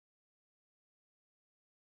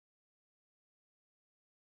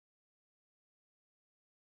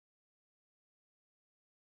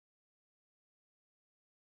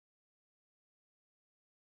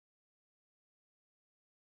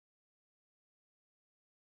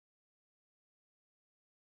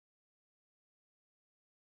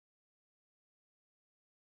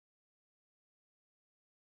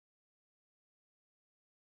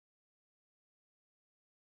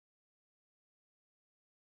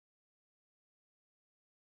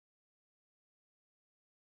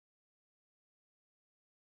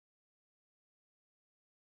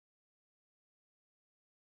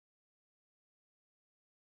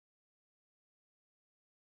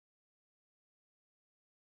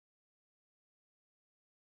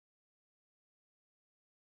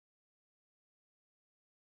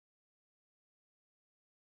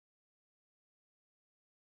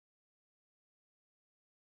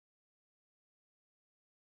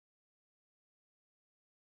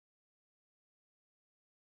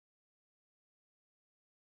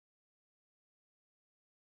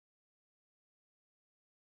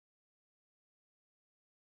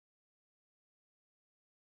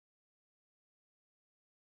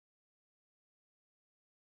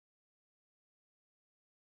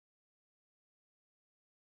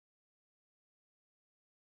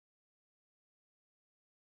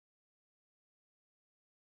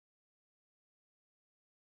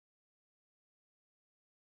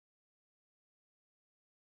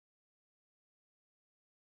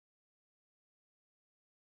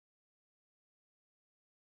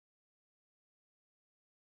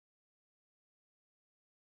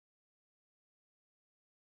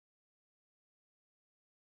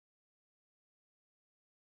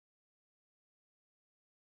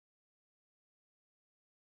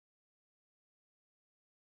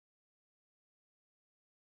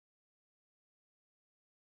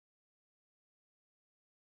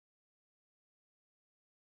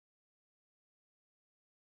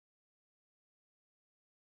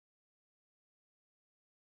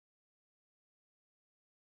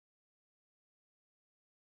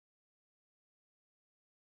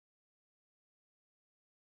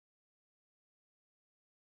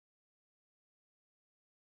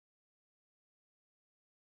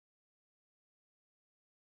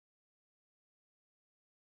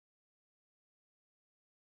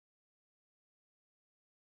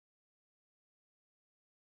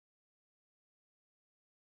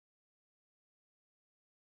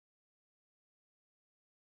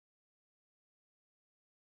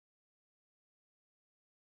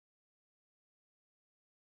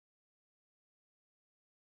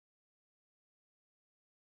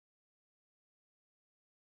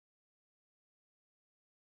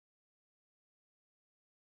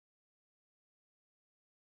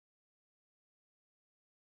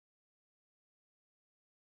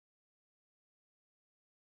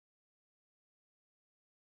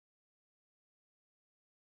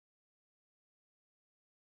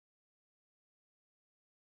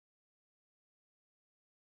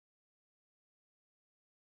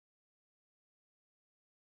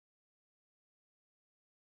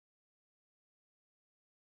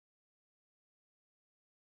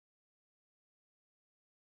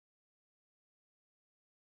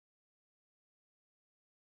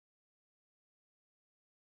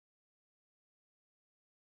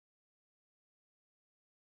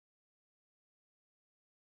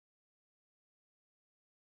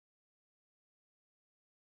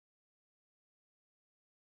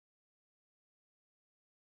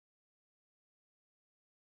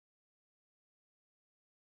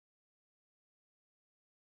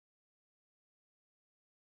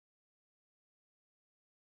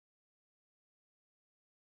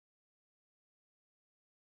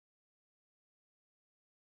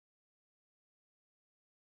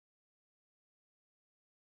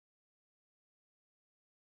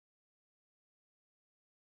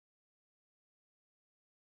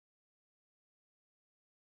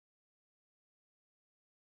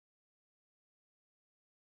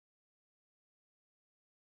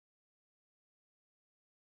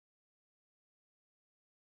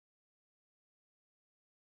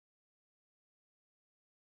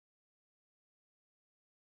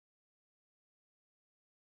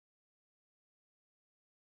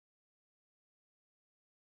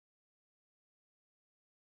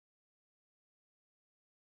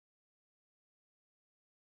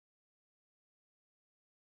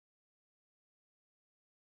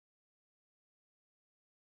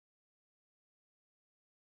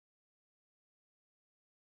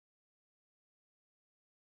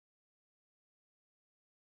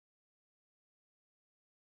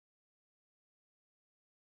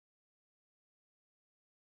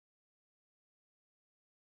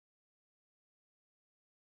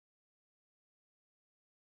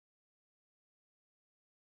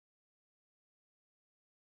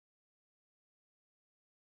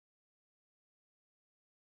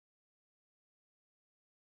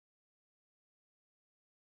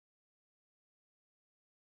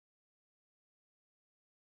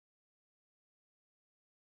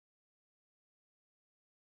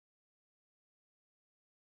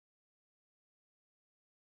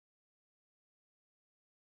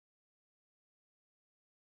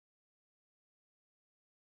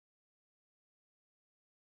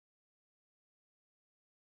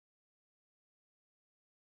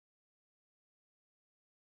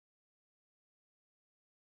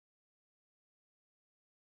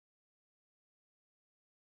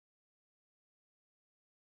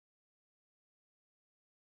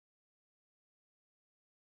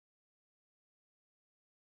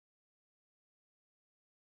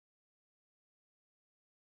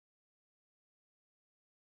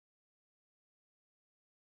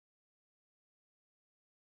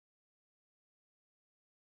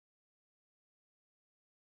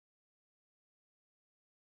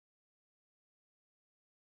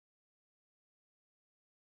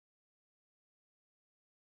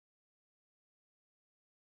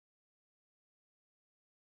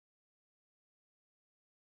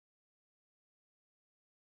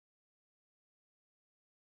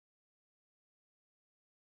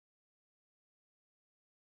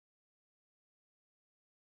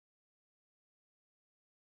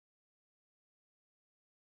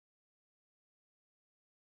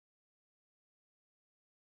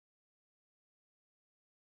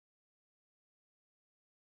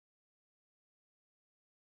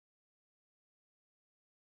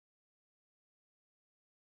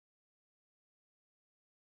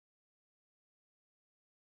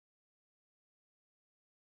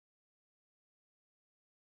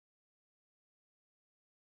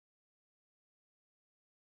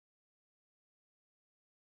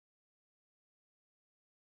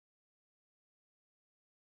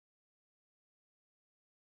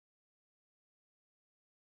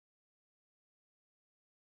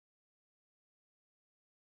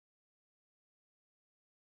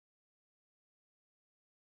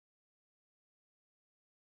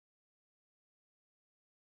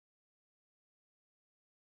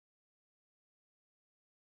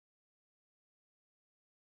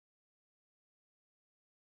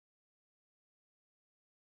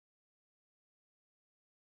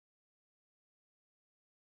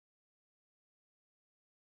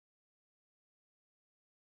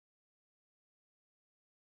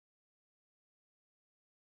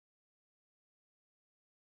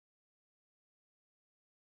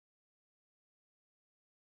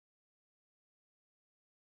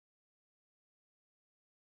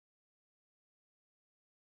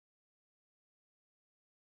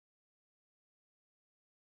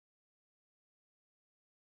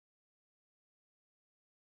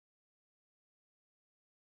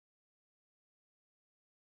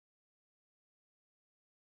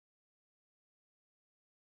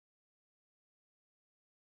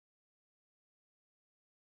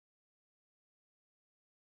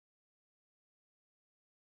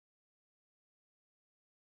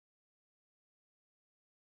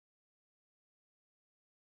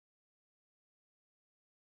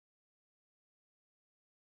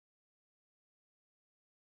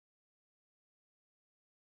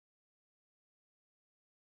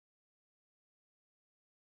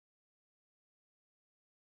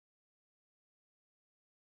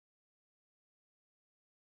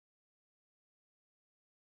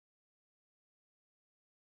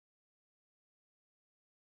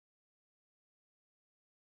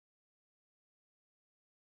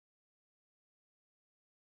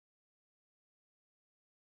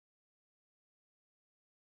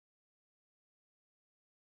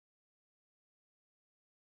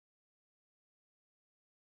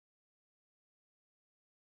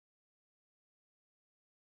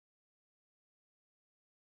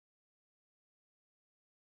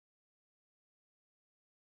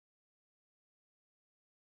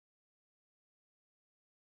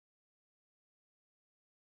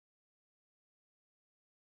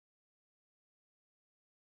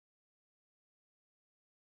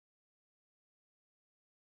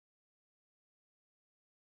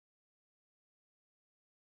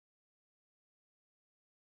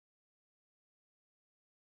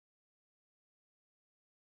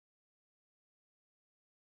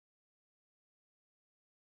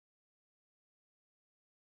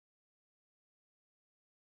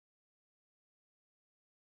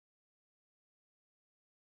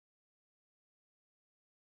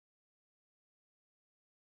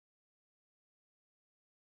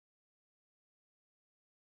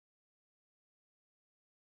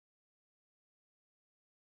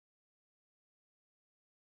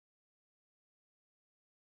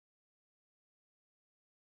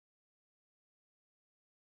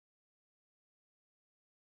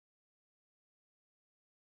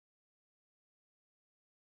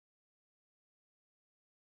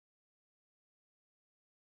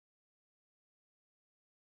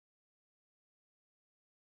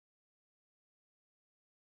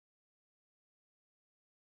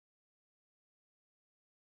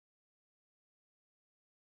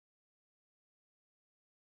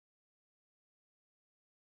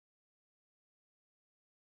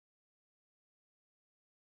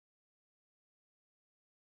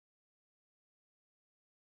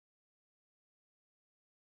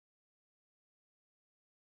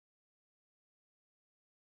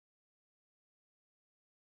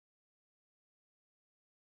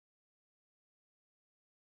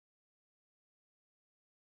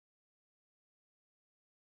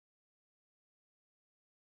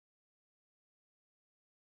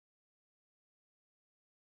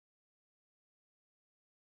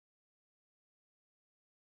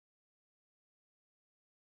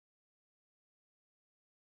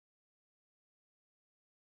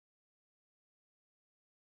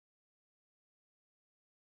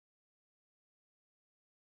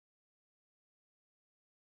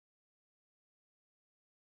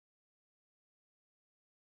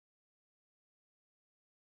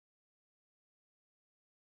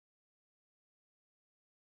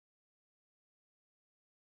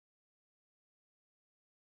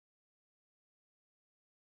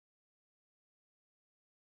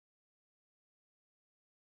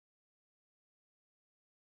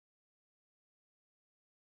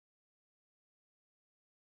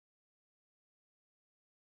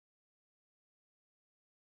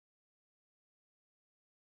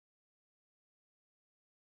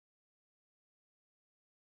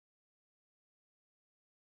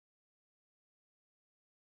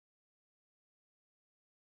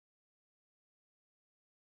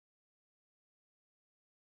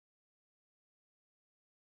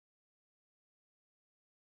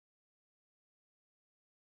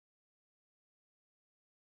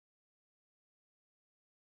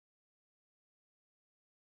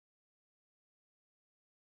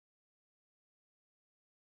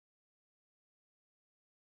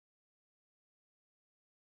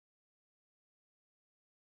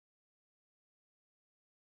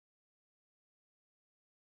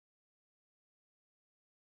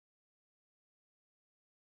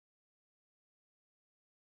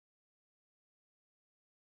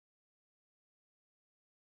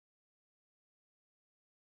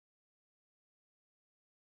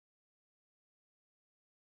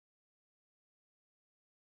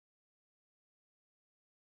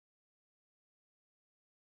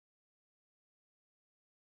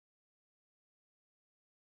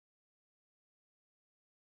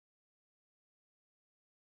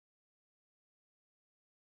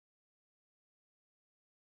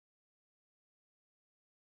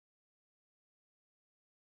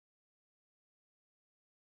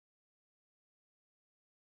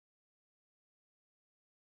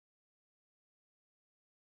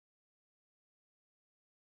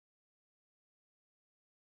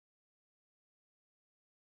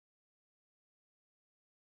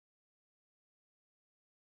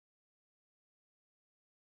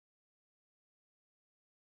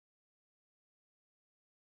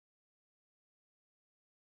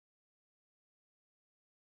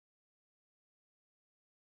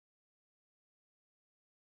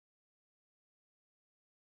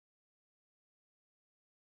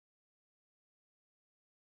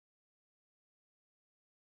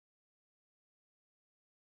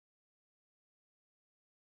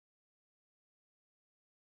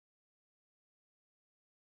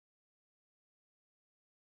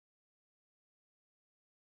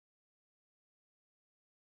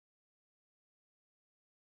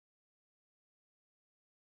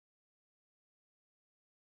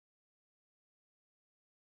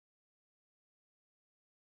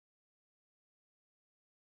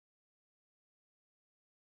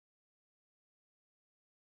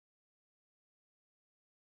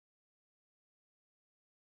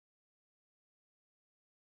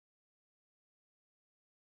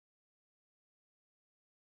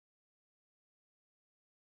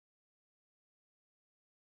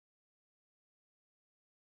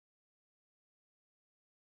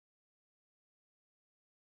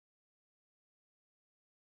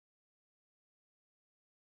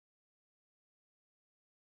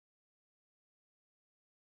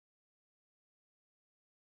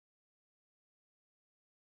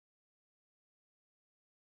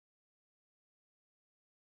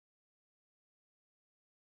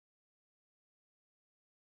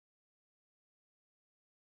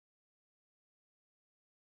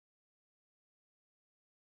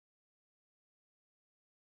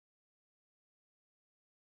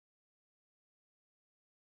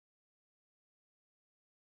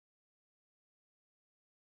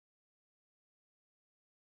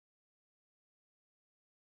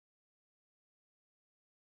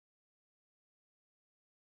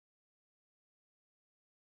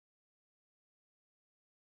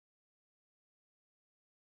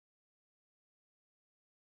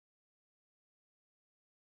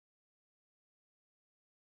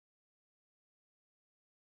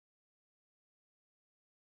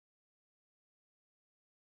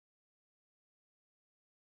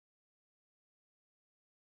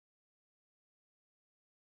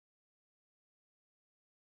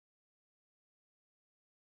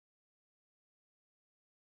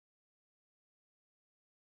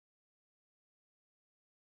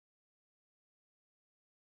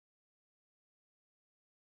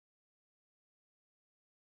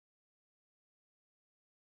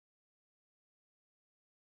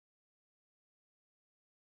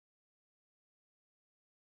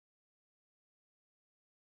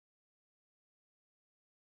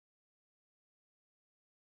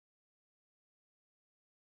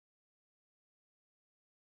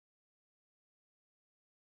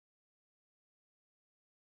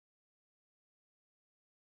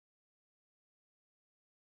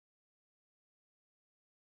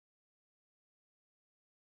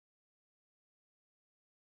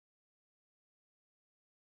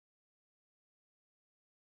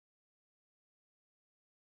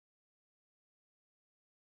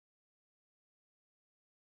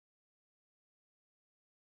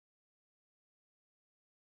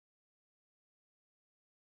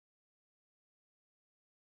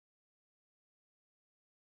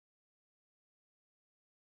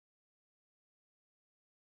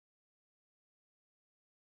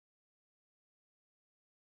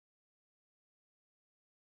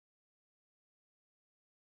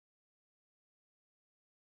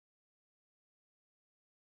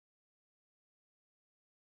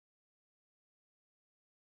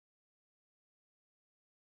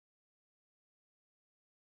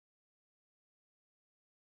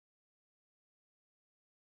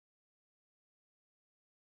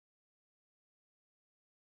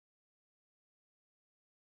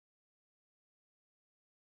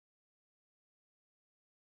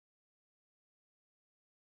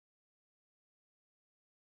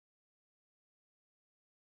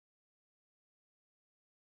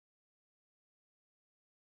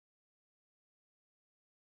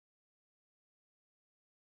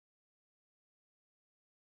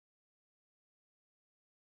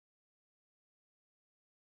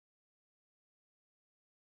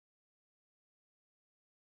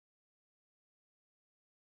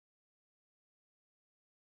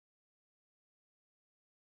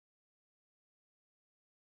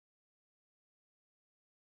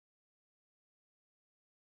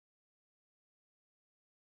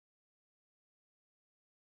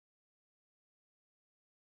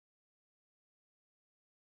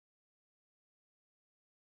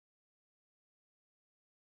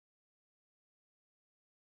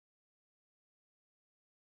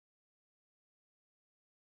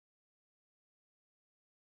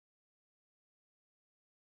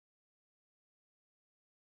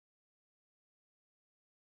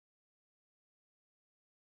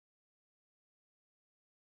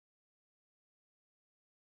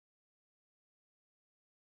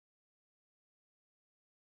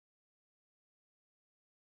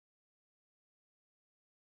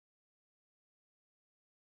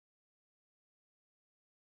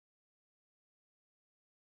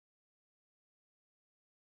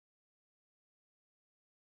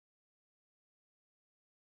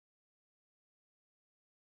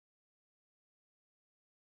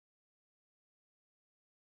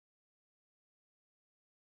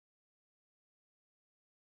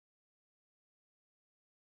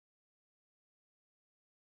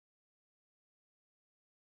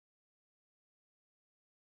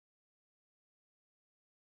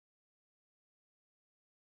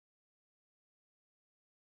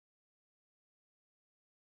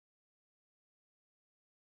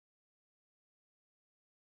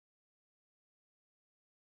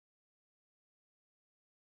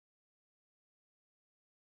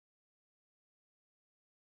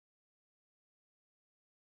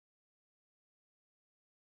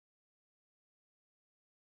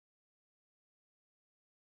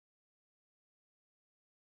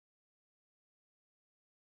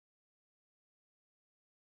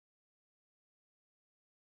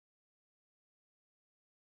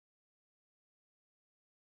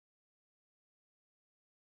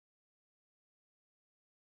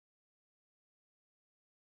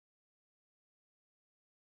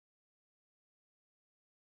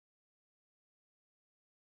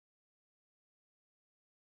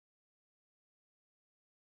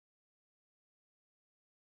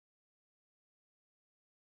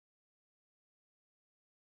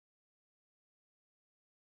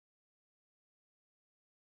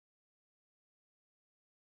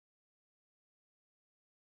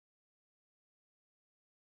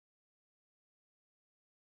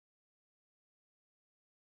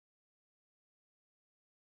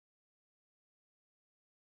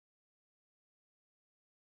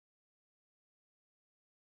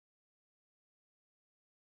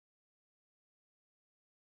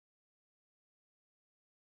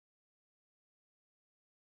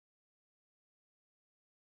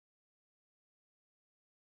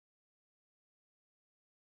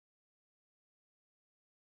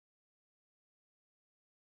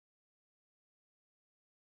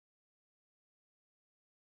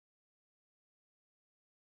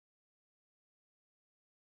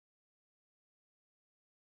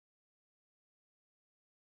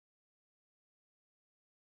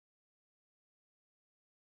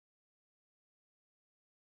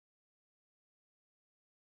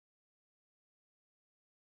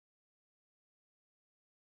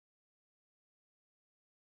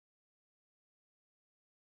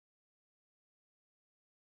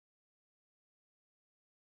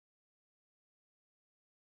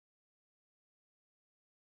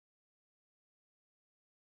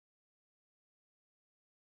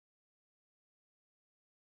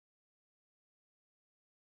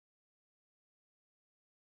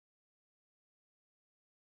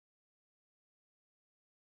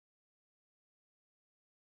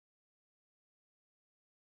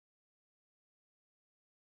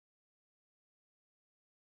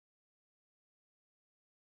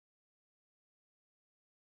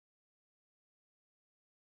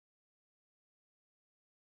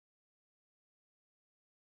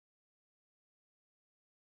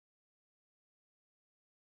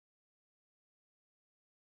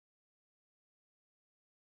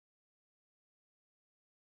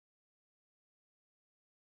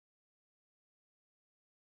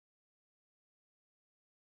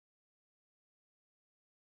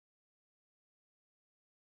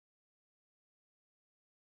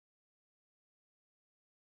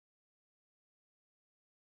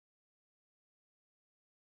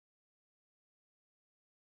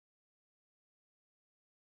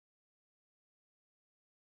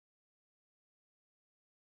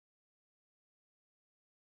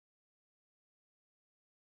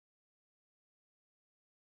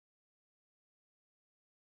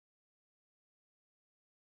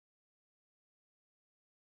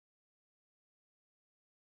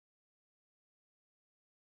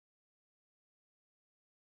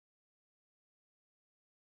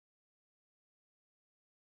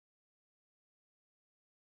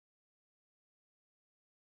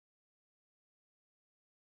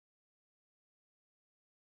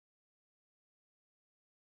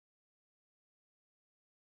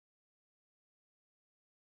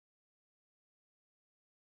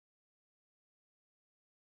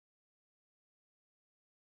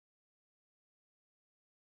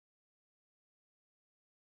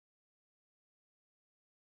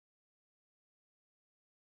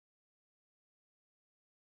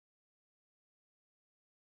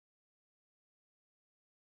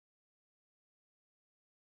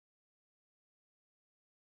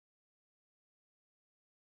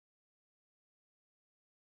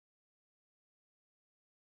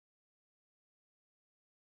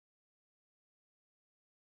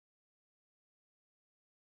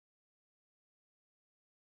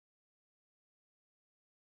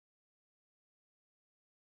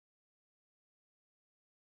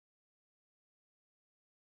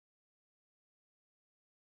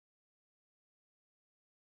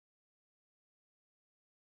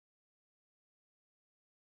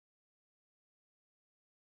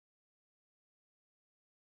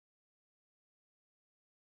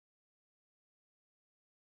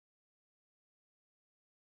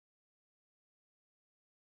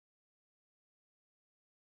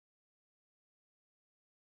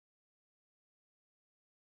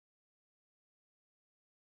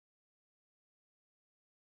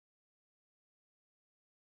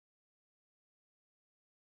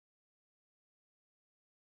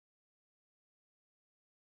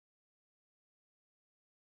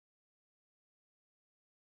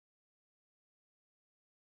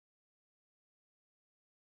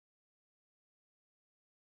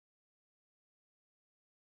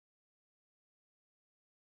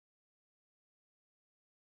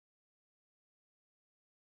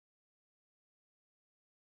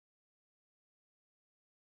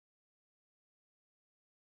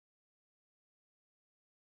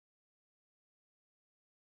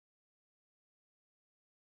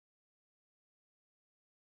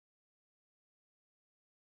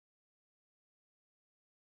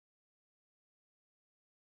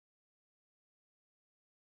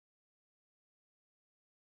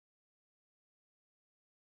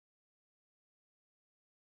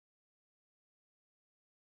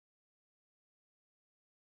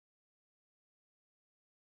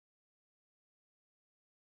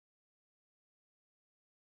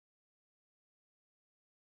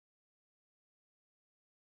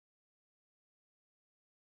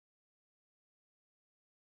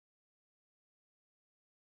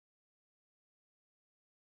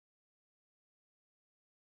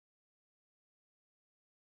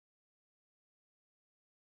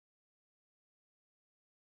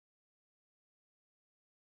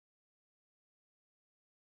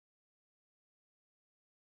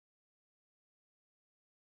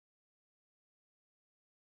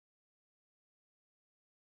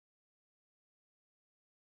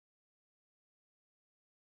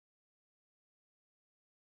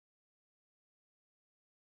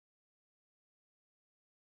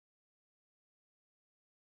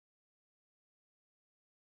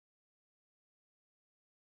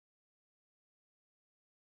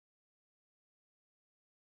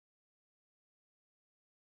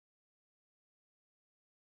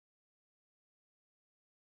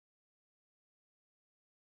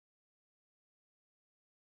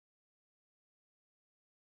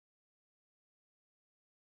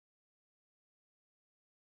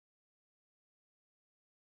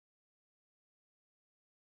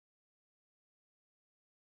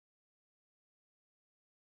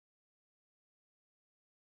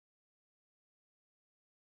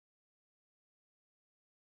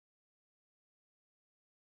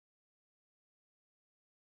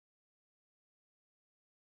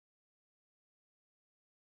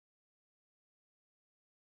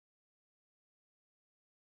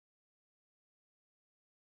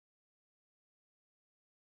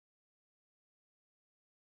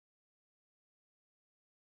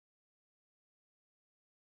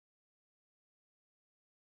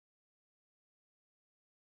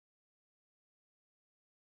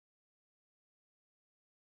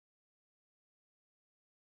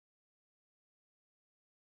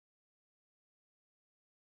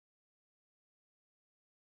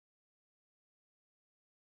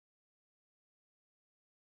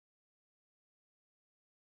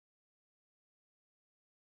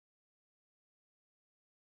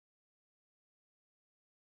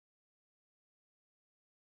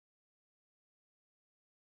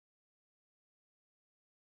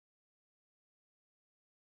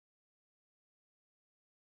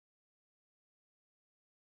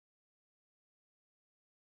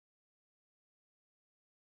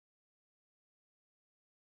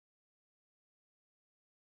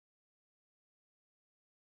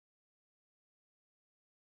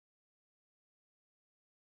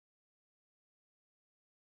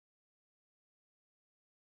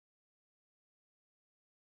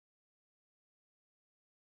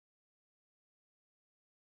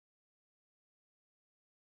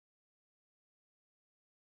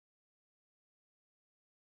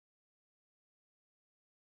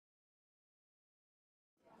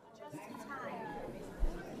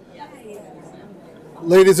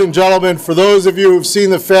Ladies and gentlemen, for those of you who've seen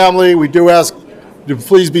the family, we do ask to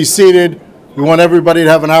please be seated. We want everybody to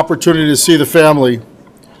have an opportunity to see the family.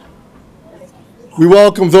 We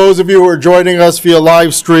welcome those of you who are joining us via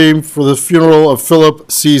live stream for the funeral of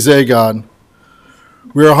Phillip C. Zagon.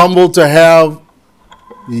 We are humbled to have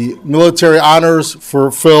the military honors for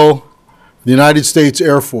Phil, the United States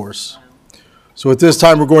Air Force. So at this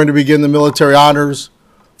time, we're going to begin the military honors.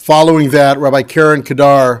 Following that, Rabbi Caryn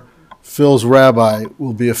Kadar, Phil's rabbi,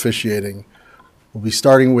 will be officiating. We'll be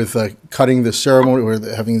starting with cutting the ceremony, or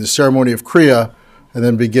having the ceremony of Kriya, and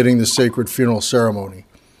then beginning the sacred funeral ceremony.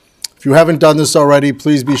 If you haven't done this already,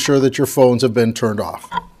 please be sure that your phones have been turned off.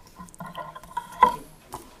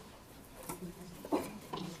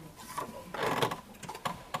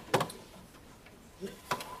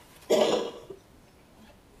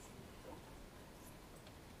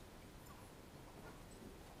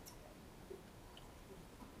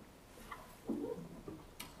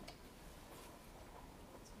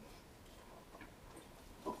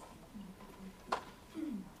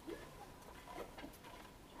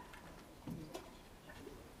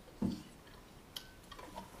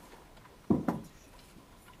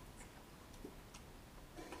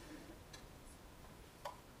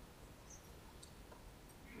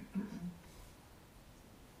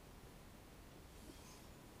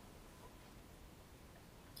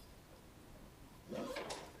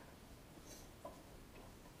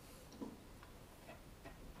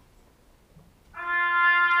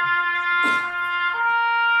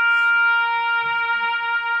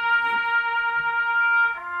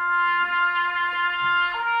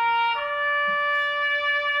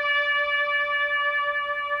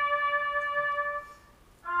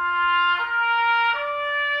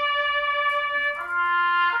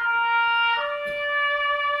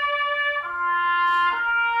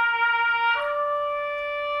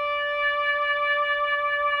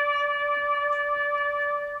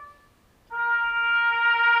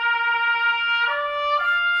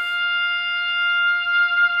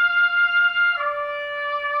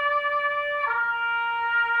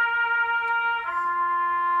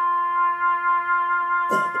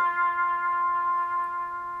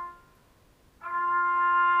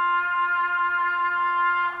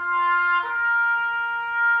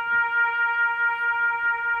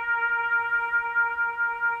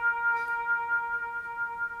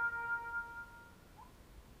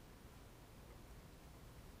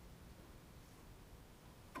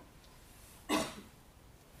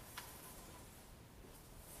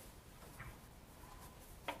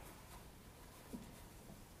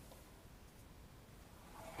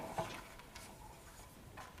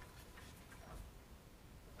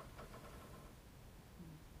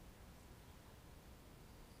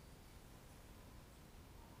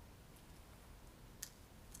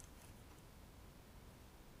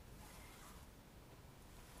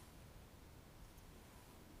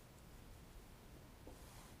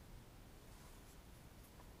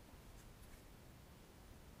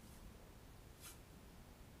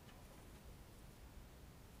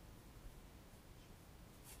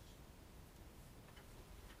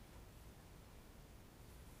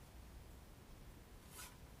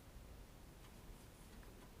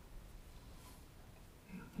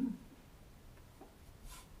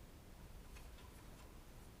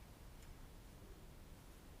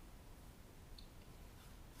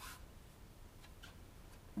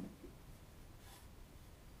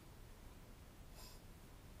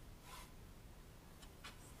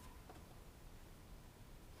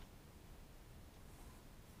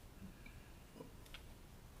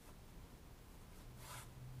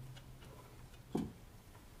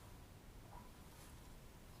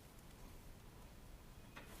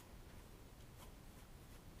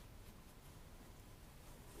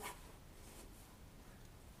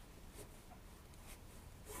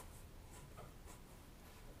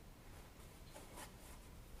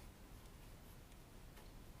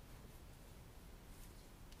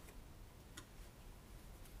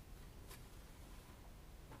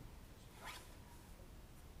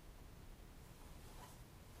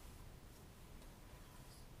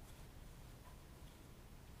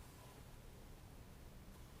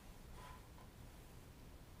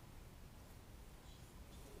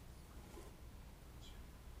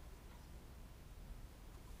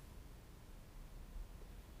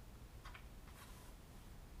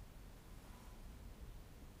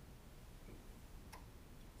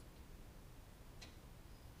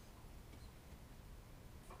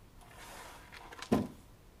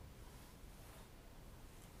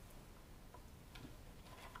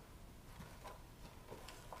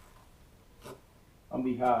 On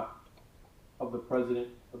behalf of the President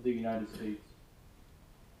of the United States,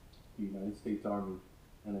 the United States Army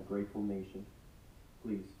and a grateful nation.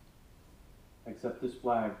 Please, accept this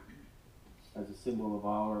flag as a symbol of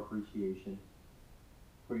our appreciation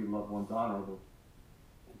for your loved one's honorable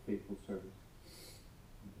and faithful service.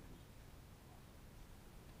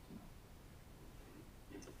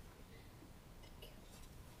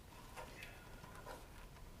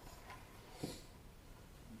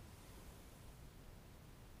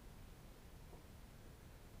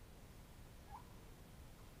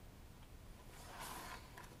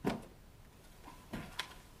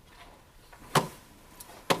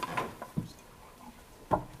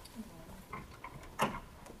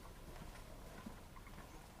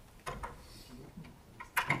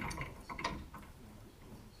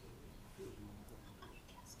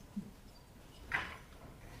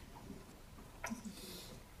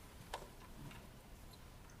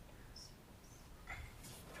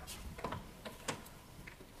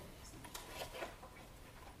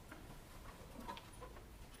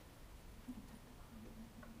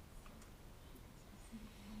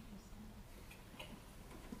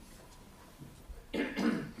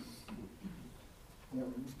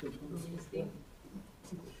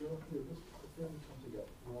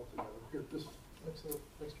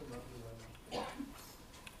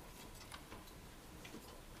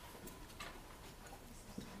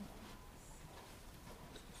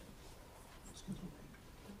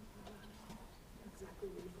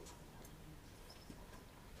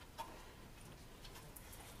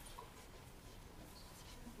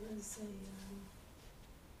 It was a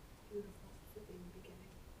beautiful, fitting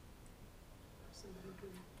beginning for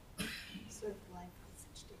somebody who served life with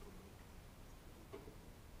such dignity.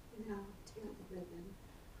 We now tear the ribbon,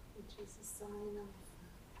 which is a sign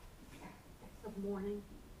of mourning.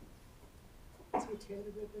 As we tear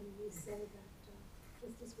the ribbon, we say that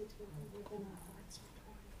just as we tear the ribbon, our hearts are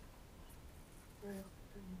torn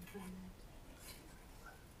from torment.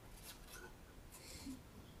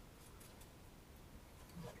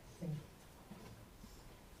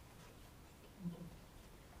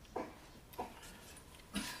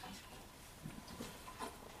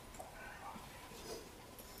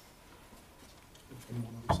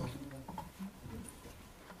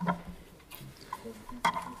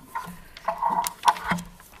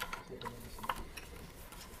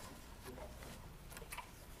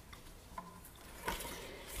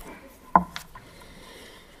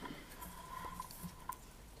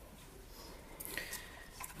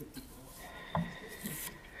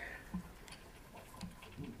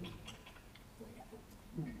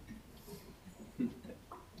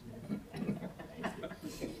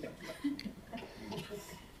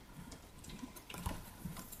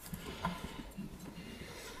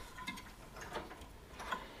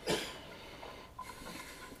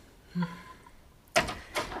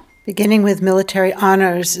 Beginning with military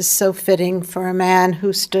honors is so fitting for a man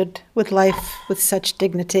who stood with life with such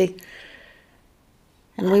dignity.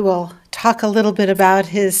 And we will talk a little bit about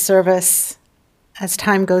his service as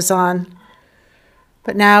time goes on.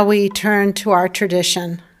 But now we turn to our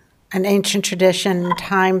tradition, an ancient tradition in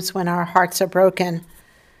times when our hearts are broken.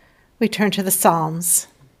 We turn to the Psalms.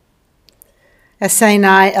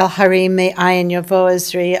 Esainai el harim me'ayin yavo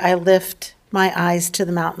ezri, I lift my eyes to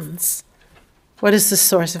the mountains. What is the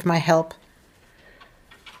source of my help?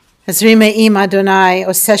 Ezri me'im Adonai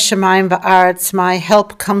oseh shamayim va'aretz, my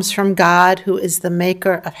help comes from God, who is the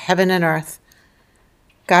maker of heaven and earth.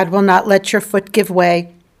 God will not let your foot give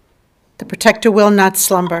way. The protector will not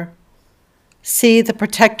slumber. See, the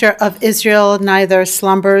protector of Israel neither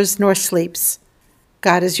slumbers nor sleeps.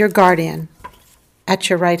 God is your guardian, at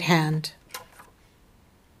your right hand.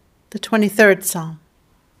 The 23rd Psalm.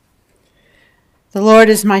 The Lord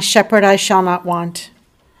is my shepherd, I shall not want.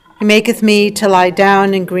 He maketh me to lie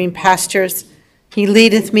down in green pastures. He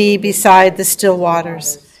leadeth me beside the still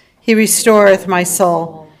waters. He restoreth my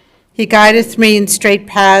soul. He guideth me in straight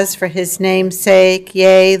paths for his name's sake.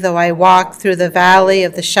 Yea, though I walk through the valley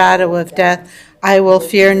of the shadow of death, I will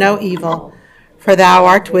fear no evil, for thou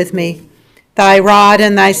art with me. Thy rod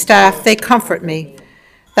and thy staff, they comfort me.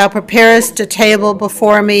 Thou preparest a table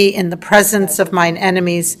before me in the presence of mine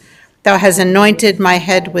enemies. Thou hast anointed my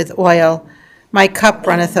head with oil. My cup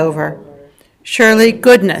runneth over. Surely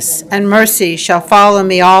goodness and mercy shall follow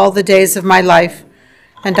me all the days of my life,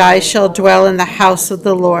 and I shall dwell in the house of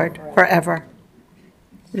the Lord forever.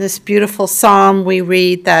 In this beautiful psalm, we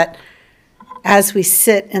read that as we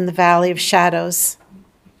sit in the valley of shadows,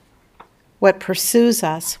 what pursues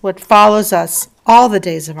us, what follows us all the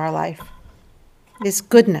days of our life, is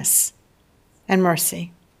goodness and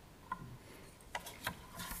mercy.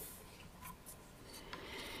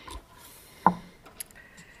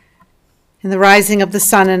 In the rising of the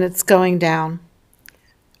sun and its going down,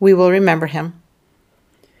 we will remember him.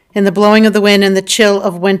 In the blowing of the wind and the chill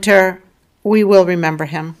of winter, we will remember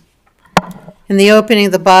him. In the opening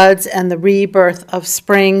of the buds and the rebirth of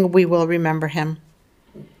spring, we will remember him.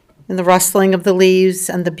 In the rustling of the leaves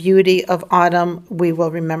and the beauty of autumn, we will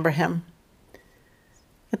remember him.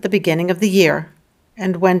 At the beginning of the year,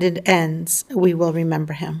 and when it ends, we will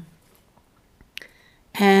remember him.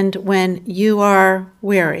 And when you are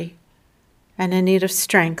weary and in need of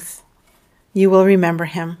strength, you will remember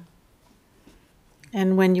him.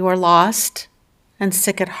 And when you are lost and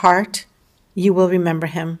sick at heart, you will remember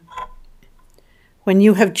him. When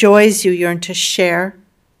you have joys you yearn to share,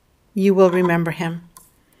 you will remember him.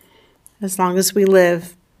 As long as we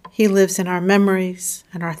live, he lives in our memories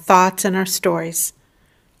and our thoughts and our stories,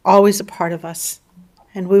 always a part of us,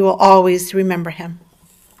 and we will always remember him.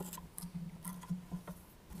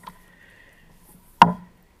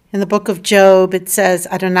 In the book of Job, it says,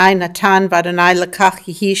 Adonai natan v'Adonai lekach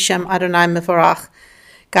yehi shem Adonai mevorach.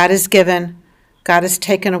 God has given, God has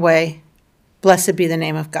taken away. Blessed be the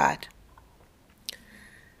name of God.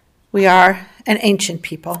 We are an ancient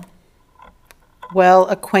people, well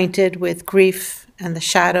acquainted with grief and the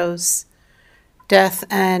shadows. Death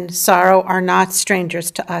and sorrow are not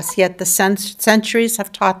strangers to us, yet the centuries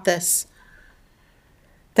have taught this,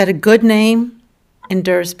 that a good name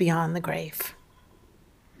endures beyond the grave.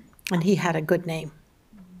 And he had a good name.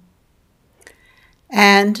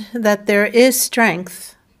 And that there is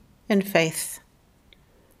strength in faith.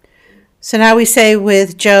 So now we say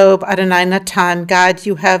with Job, Adonai natan, God,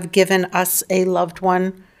 you have given us a loved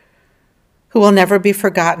one who will never be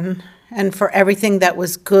forgotten. And for everything that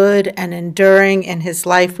was good and enduring in his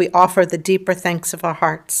life, we offer the deeper thanks of our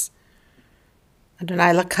hearts.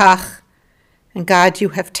 Adonai lekach, and God, you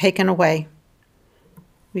have taken away.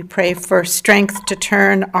 We pray for strength to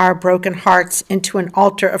turn our broken hearts into an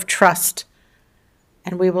altar of trust.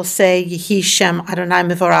 And we will say, Yehi Shem Adonai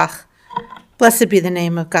Mevorach. Blessed be the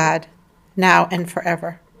name of God, now and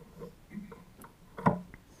forever.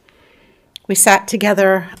 We sat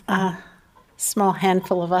together, a small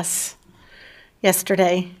handful of us,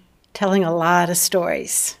 yesterday, telling a lot of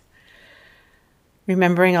stories,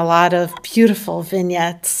 remembering a lot of beautiful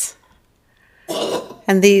vignettes.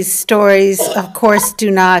 And these stories, of course, do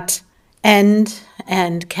not end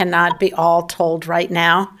and cannot be all told right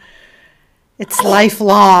now. It's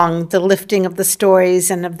lifelong, the lifting of the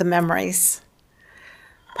stories and of the memories.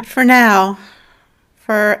 But for now,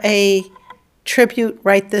 for a tribute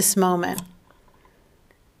right this moment,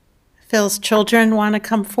 Phil's children want to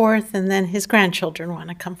come forth, and then his grandchildren want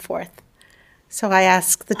to come forth. So I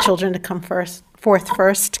ask the children to come forth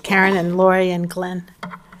first, Caryn and Lori and Glenn.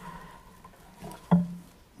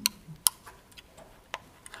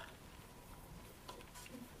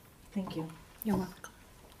 Thank you. You're welcome.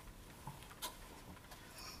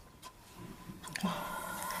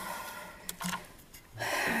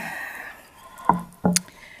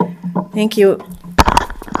 Thank you.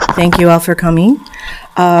 Thank you all for coming.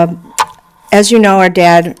 As you know, our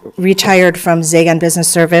dad retired from Zagon Business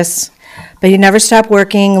Service, but he never stopped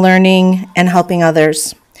working, learning, and helping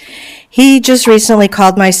others. He just recently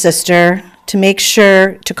called my sister to make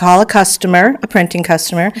sure to call a customer, a printing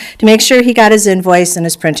customer, to make sure he got his invoice and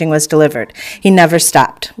his printing was delivered. He never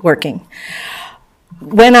stopped working.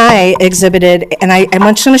 When I exhibited, and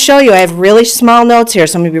I'm just going to show you, I have really small notes here,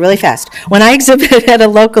 so I'm going to be really fast. When I exhibited at a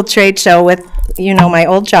local trade show with, my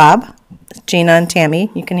old job, Gina and Tammy,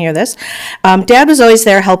 you can hear this, Dad was always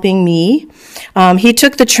there helping me. He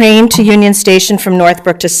took the train to Union Station from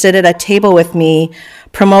Northbrook to sit at a table with me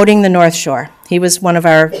promoting the North Shore. He was one of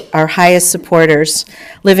our highest supporters,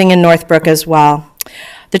 living in Northbrook as well.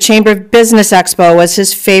 The Chamber of Business Expo was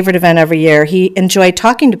his favorite event every year. He enjoyed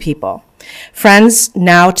talking to people. Friends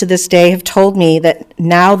now to this day have told me that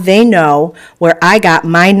now they know where I got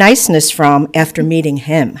my niceness from after meeting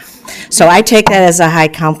him. So I take that as a high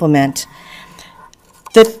compliment.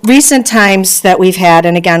 The recent times that we've had,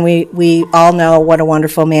 and again, we all know what a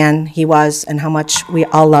wonderful man he was and how much we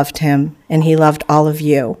all loved him, and he loved all of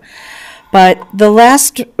you. But the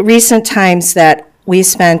last recent times that we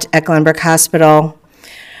spent at Glenbrook Hospital,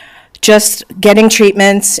 just getting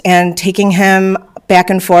treatments and taking him back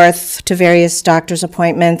and forth to various doctor's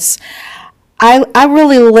appointments, I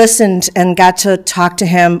really listened and got to talk to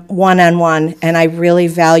him one-on-one, and I really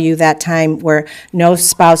value that time where no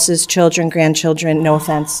spouses, children, grandchildren, no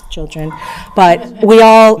offense, children, but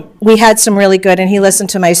we had some really good, and he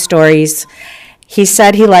listened to my stories. He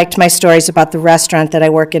said he liked my stories about the restaurant that I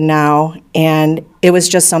work in now, and it was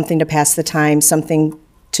just something to pass the time, something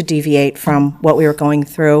to deviate from what we were going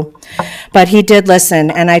through. But he did listen,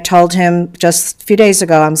 and I told him just a few days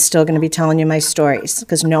ago, I'm still going to be telling you my stories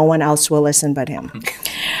because no one else will listen but him.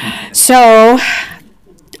 So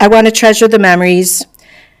I want to treasure the memories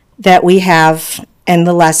that we have and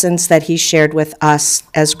the lessons that he shared with us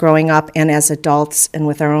as growing up and as adults and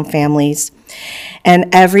with our own families.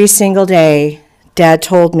 And every single day, Dad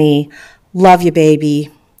told me, love you,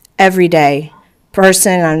 baby, every day,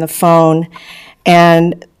 person on the phone.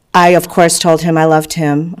 And I, of course, told him I loved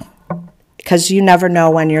him because you never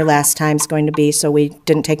know when your last time's going to be, so we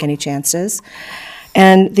didn't take any chances.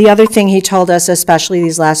 And the other thing he told us, especially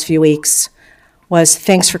these last few weeks, was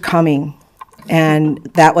thanks for coming. And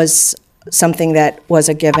that was something that was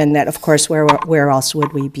a given that, of course, where else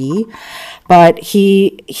would we be? But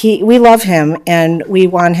we love him, and we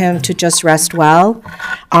want him to just rest well.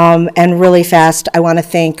 And really fast, I want to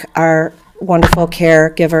thank our wonderful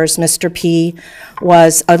caregivers. Mr. P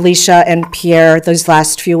was Alicia and Pierre those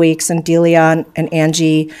last few weeks, and Delia and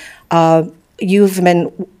Angie. You've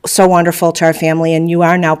been so wonderful to our family, and you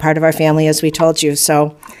are now part of our family, as we told you,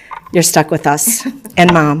 so you're stuck with us.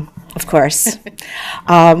 And Mom, of course.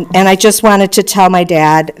 And I just wanted to tell my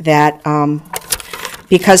dad that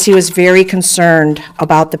because he was very concerned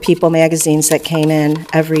about the People magazines that came in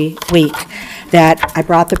every week, that I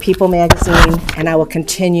brought the People magazine, and I will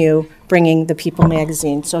continue bringing the People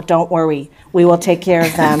magazine. So don't worry, we will take care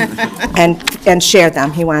of them and share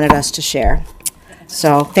them. He wanted us to share.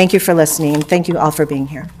 So thank you for listening, and thank you all for being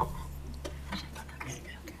here.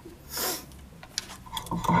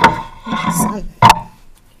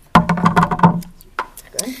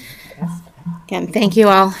 Again, thank you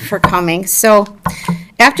all for coming. So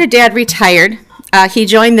after Dad retired, he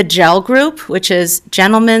joined the GEL group, which is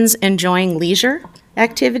Gentlemen's Enjoying Leisure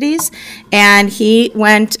Activities, and he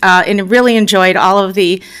went and really enjoyed all of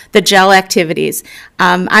the GEL activities.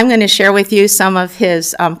 I'm going to share with you some of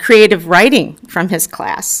his creative writing from his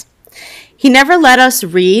class. He never let us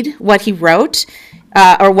read what he wrote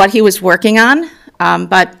or what he was working on,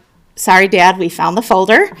 but sorry, Dad, we found the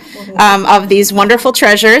folder of these wonderful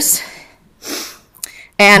treasures.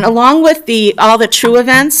 And along with all the true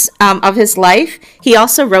events of his life, he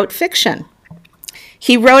also wrote fiction.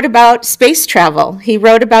 He wrote about space travel. He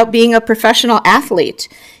wrote about being a professional athlete.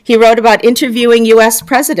 He wrote about interviewing U.S.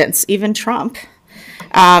 presidents, even Trump.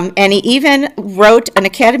 And he even wrote an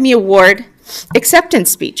Academy Award acceptance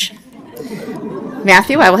speech.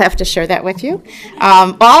 Matthew, I will have to share that with you.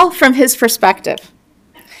 All from his perspective.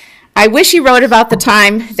 I wish he wrote about the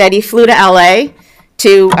time that he flew to L.A.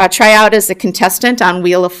 to try out as a contestant on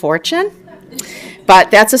Wheel of Fortune, but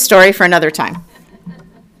that's a story for another time.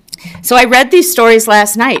 So I read these stories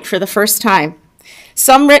last night for the first time.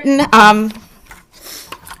 Some written on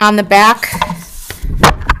the back.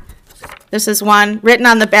 This is one written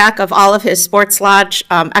on the back of all of his Sports Lodge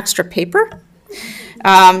extra paper.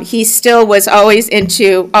 He still was always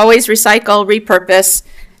recycle, repurpose,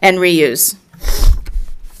 and reuse.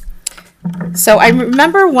 So I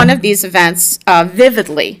remember one of these events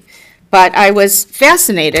vividly, but I was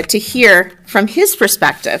fascinated to hear from his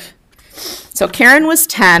perspective. So Caryn was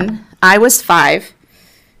 10, I was 5.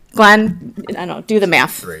 Glenn, I don't know, do the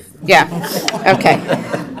math. 3. Yeah, okay.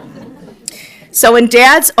 So in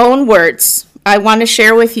Dad's own words, I want to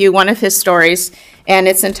share with you one of his stories, and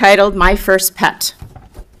it's entitled My First Pet.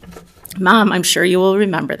 Mom, I'm sure you will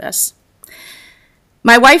remember this.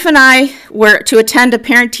 My wife and I were to attend a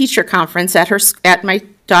parent-teacher conference at my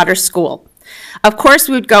daughter's school. Of course,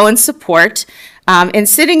 we would go and support, and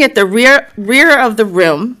sitting at the rear of the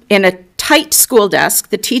room in a tight school desk,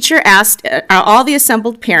 the teacher asked all the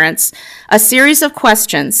assembled parents a series of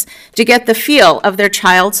questions to get the feel of their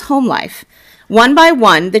child's home life. One by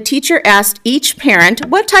one, the teacher asked each parent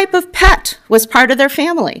what type of pet was part of their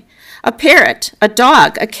family. A parrot, a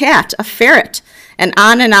dog, a cat, a ferret, and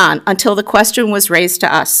on until the question was raised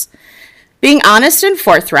to us. Being honest and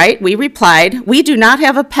forthright, we replied, "We do not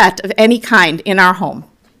have a pet of any kind in our home."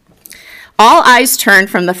 All eyes turned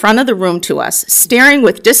from the front of the room to us, staring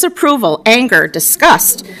with disapproval, anger,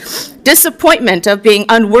 disgust, disappointment of being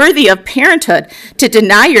unworthy of parenthood to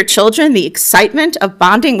deny your children the excitement of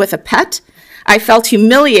bonding with a pet. I felt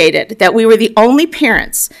humiliated that we were the only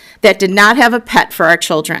parents that did not have a pet for our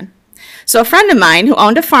children. So a friend of mine who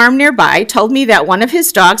owned a farm nearby told me that one of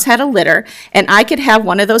his dogs had a litter and I could have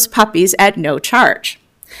one of those puppies at no charge.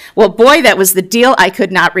 Well, boy, that was the deal I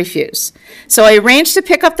could not refuse. So I arranged to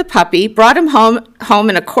pick up the puppy, brought him home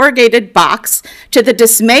in a corrugated box, to the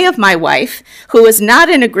dismay of my wife, who was not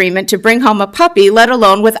in agreement to bring home a puppy, let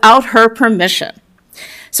alone without her permission.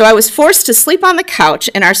 So I was forced to sleep on the couch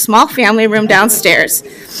in our small family room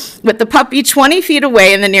downstairs. with the puppy 20 feet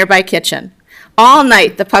away in the nearby kitchen. All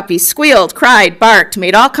night, the puppy squealed, cried, barked,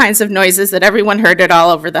 made all kinds of noises that everyone heard it all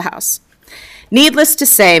over the house. Needless to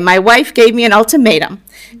say, my wife gave me an ultimatum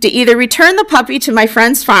to either return the puppy to my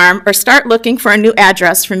friend's farm or start looking for a new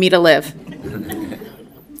address for me to live.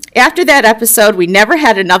 After that episode, we never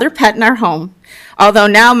had another pet in our home, although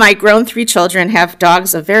now my grown 3 children have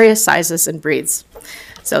dogs of various sizes and breeds.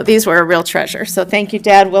 So these were a real treasure. So thank you,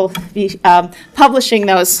 Dad. We'll be publishing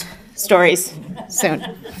those stories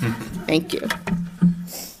soon. Thank you.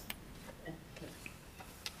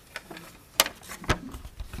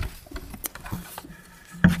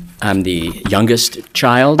 I'm the youngest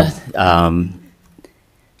child. When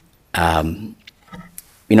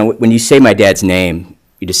you say my dad's name,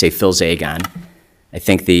 you just say Phil Zagon. I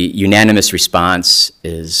think the unanimous response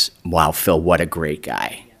is, wow, Phil, what a great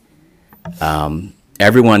guy.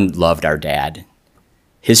 Everyone loved our dad.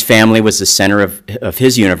 His family was the center of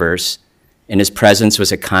his universe, and his presence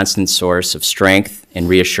was a constant source of strength and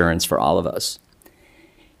reassurance for all of us.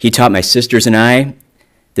 He taught my sisters and I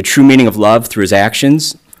the true meaning of love through his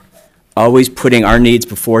actions, always putting our needs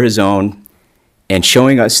before his own, and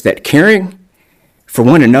showing us that caring for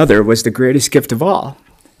one another was the greatest gift of all.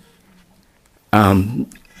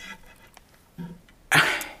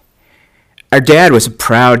 Our dad was a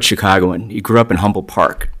proud Chicagoan. He grew up in Humboldt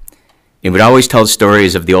Park and would always tell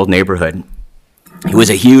stories of the old neighborhood. He was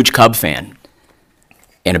a huge Cub fan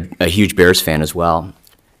and a huge Bears fan as well.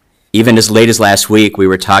 Even as late as last week, we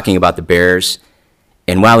were talking about the Bears,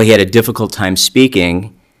 and while he had a difficult time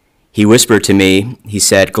speaking, he whispered to me, he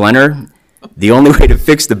said, "Glenner, the only way to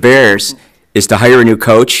fix the Bears is to hire a new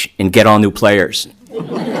coach and get all new players."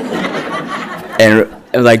 And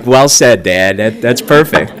I'm like, well said, Dad, that's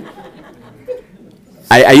perfect.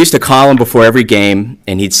 I used to call him before every game,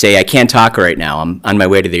 and he'd say, "I can't talk right now. I'm on my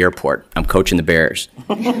way to the airport. I'm coaching the Bears."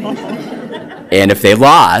 And if they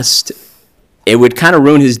lost, it would kind of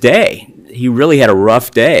ruin his day. He really had a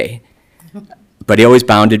rough day. But he always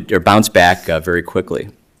bounced back very quickly.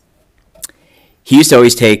 He used to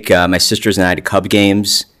always take my sisters and I to Cub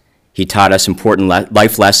games. He taught us important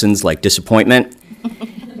life lessons like disappointment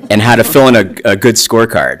and how to fill in a good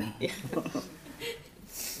scorecard.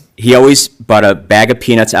 He always bought a bag of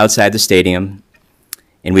peanuts outside the stadium,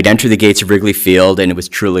 and we'd enter the gates of Wrigley Field, and it was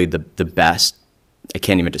truly the best. I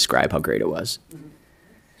can't even describe how great it was.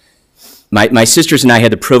 My sisters and I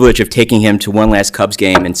had the privilege of taking him to one last Cubs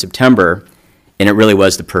game in September, and it really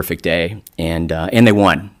was the perfect day, and they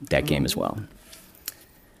won that game as well.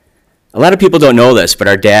 A lot of people don't know this, but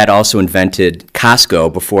our dad also invented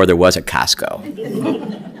Costco before there was a Costco.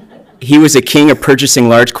 He was a king of purchasing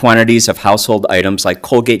large quantities of household items like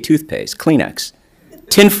Colgate toothpaste, Kleenex,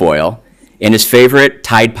 tinfoil, and his favorite,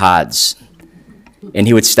 Tide Pods. And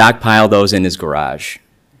he would stockpile those in his garage.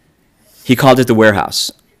 He called it the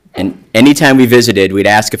warehouse. And anytime we visited, we'd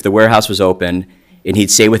ask if the warehouse was open, and he'd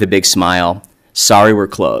say with a big smile, "Sorry, we're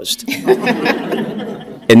closed."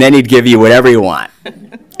 And then he'd give you whatever you want.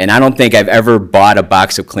 And I don't think I've ever bought a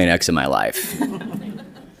box of Kleenex in my life.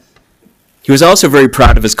 He was also very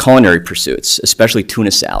proud of his culinary pursuits, especially tuna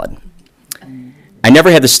salad. I never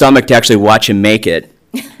had the stomach to actually watch him make it,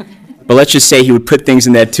 but let's just say he would put things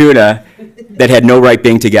in that tuna that had no right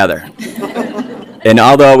being together. And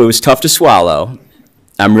although it was tough to swallow,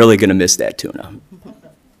 I'm really going to miss that tuna.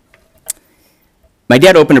 My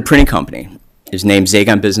dad opened a printing company. His name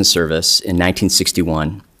Zagon Business Service in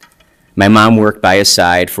 1961. My mom worked by his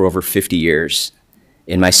side for over 50 years.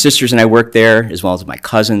 And my sisters and I worked there, as well as my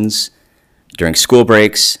cousins, during school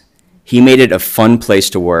breaks. He made it a fun place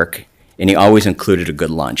to work, and he always included a good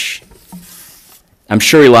lunch. I'm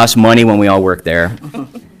sure he lost money when we all worked there,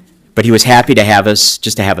 but he was happy to have us,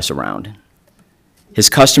 just to have us around. His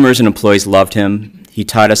customers and employees loved him. He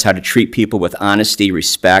taught us how to treat people with honesty,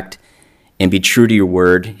 respect, and be true to your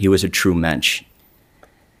word. He was a true mensch.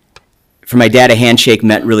 For my dad, a handshake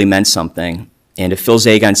really meant something, and if Phil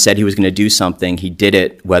Zagon said he was going to do something, he did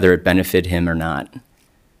it, whether it benefited him or not.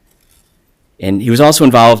 And he was also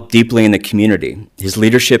involved deeply in the community. His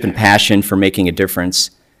leadership and passion for making a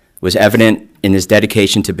difference was evident in his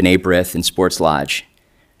dedication to B'nai B'rith and Sports Lodge,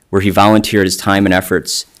 where he volunteered his time and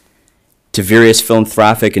efforts to various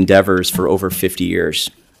philanthropic endeavors for over 50 years.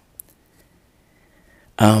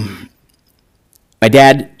 My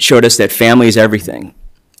dad showed us that family is everything,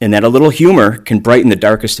 and that a little humor can brighten the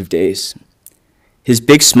darkest of days. His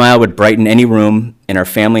big smile would brighten any room, and our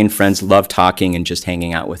family and friends loved talking and just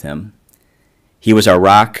hanging out with him. He was our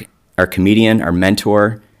rock, our comedian, our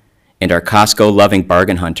mentor, and our Costco-loving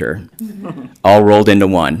bargain hunter, all rolled into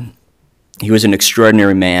one. He was an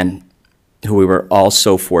extraordinary man who we were all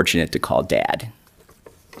so fortunate to call Dad.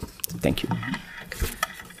 Thank you.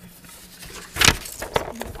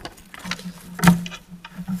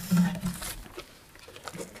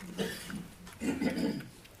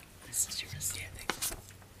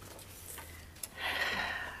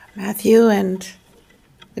 Matthew and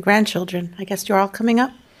the grandchildren, I guess you're all coming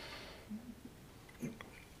up?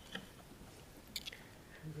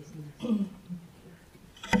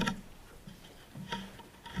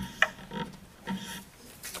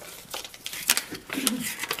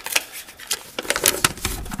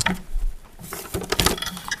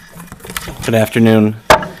 Good afternoon.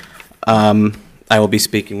 I will be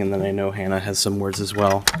speaking, and then I know Hannah has some words as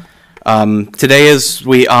well. Today, as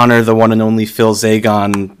we honor the one and only Phil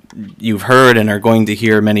Zagon, you've heard and are going to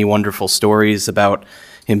hear many wonderful stories about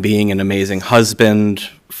him being an amazing husband,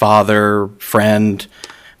 father, friend,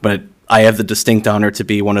 but I have the distinct honor to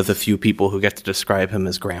be one of the few people who get to describe him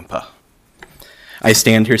as Grandpa. I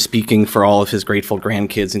stand here speaking for all of his grateful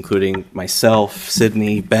grandkids, including myself,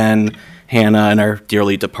 Sydney, Ben, Hannah, and our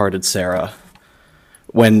dearly departed Sarah.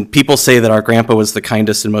 When people say that our grandpa was the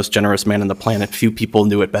kindest and most generous man on the planet, few people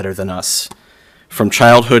knew it better than us. From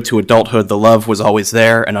childhood to adulthood, the love was always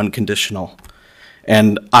there and unconditional.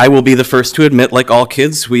 And I will be the first to admit, like all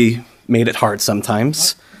kids, we made it hard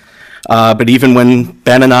sometimes. But even when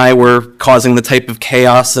Ben and I were causing the type of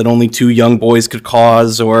chaos that only two young boys could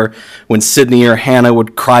cause, or when Sydney or Hannah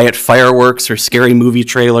would cry at fireworks or scary movie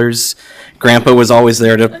trailers, Grandpa was always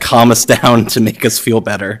there to calm us down, to make us feel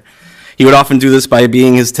better. He would often do this by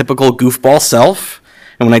being his typical goofball self,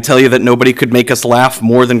 and when I tell you that nobody could make us laugh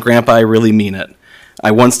more than Grandpa, I really mean it.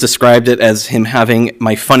 I once described it as him having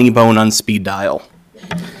my funny bone on speed dial.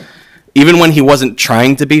 Even when he wasn't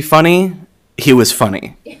trying to be funny, he was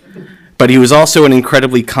funny. But he was also an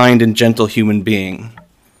incredibly kind and gentle human being.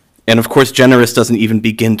 And of course, generous doesn't even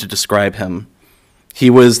begin to describe him.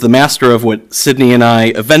 He was the master of what Sydney and I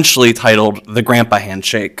eventually titled the Grandpa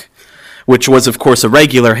Handshake, which was, of course, a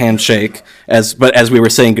regular handshake, as we were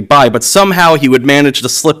saying goodbye, but somehow he would manage to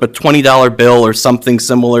slip a $20 bill or something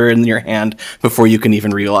similar in your hand before you can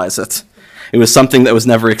even realize it. It was something that was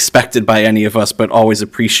never expected by any of us, but always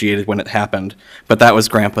appreciated when it happened. But that was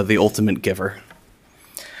Grandpa, the ultimate giver.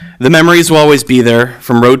 The memories will always be there,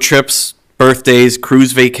 from road trips, birthdays,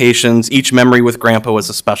 cruise vacations. Each memory with Grandpa was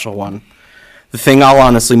a special one. The thing I'll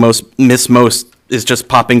honestly miss most is just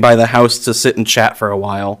popping by the house to sit and chat for a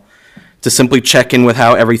while, to simply check in with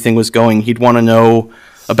how everything was going. He'd want to know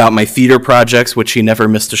about my theater projects, which he never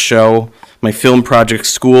missed a show, my film projects,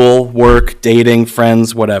 school, work, dating,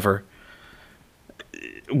 friends, whatever.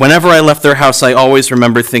 Whenever I left their house, I always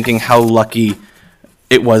remember thinking how lucky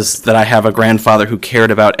it was that I have a grandfather who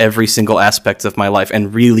cared about every single aspect of my life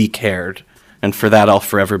and really cared, and for that I'll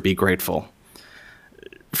forever be grateful.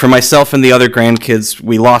 For myself and the other grandkids,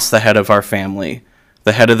 we lost the head of our family.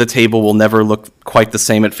 The head of the table will never look quite the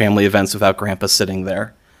same at family events without Grandpa sitting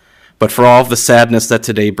there. But for all of the sadness that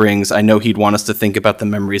today brings, I know he'd want us to think about the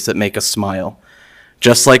memories that make us smile.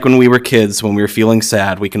 Just like when we were kids, when we were feeling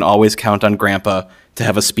sad, we can always count on Grandpa to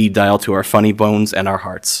have a speed dial to our funny bones and our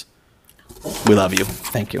hearts. We love you.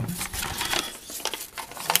 Thank you.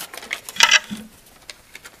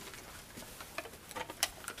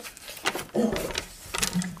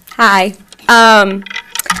 Hi.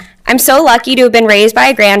 I'm so lucky to have been raised by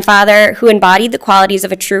a grandfather who embodied the qualities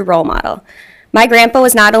of a true role model. My grandpa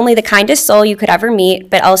was not only the kindest soul you could ever meet,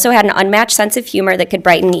 but also had an unmatched sense of humor that could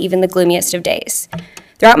brighten even the gloomiest of days.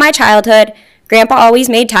 Throughout my childhood, Grandpa always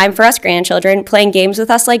made time for us grandchildren, playing games with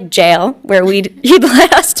us like jail, where he'd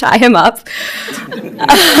let us tie him up.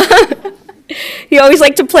 He always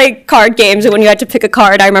liked to play card games, and when you had to pick a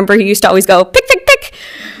card, I remember he used to always go, pick, pick, pick.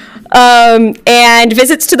 And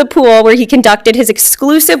visits to the pool where he conducted his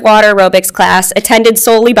exclusive water aerobics class, attended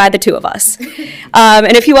solely by the two of us.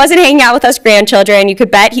 And if he wasn't hanging out with us grandchildren, you could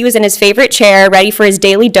bet he was in his favorite chair, ready for his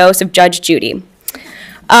daily dose of Judge Judy.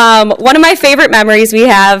 One of my favorite memories we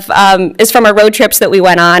have is from our road trips that we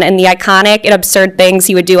went on and the iconic and absurd things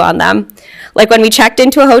he would do on them. Like when we checked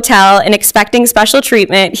into a hotel and expecting special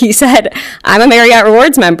treatment, he said, "I'm a Marriott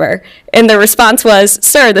Rewards member." And the response was,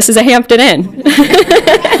 "Sir, this is a Hampton Inn."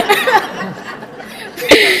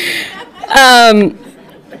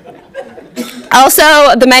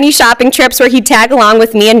 Also, the many shopping trips where he'd tag along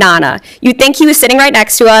with me and Nana. You'd think he was sitting right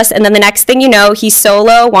next to us, and then the next thing you know, he's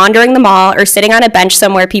solo, wandering the mall, or sitting on a bench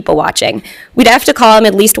somewhere people watching. We'd have to call him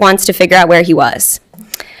at least once to figure out where he was.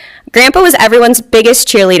 Grandpa was everyone's biggest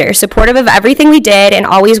cheerleader, supportive of everything we did and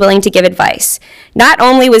always willing to give advice. Not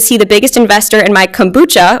only was he the biggest investor in my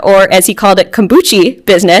kombucha, or as he called it, kombuchi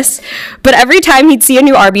business, but every time he'd see a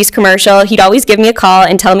new Arby's commercial, he'd always give me a call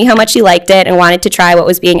and tell me how much he liked it and wanted to try what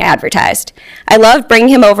was being advertised. I loved bringing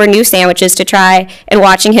him over new sandwiches to try and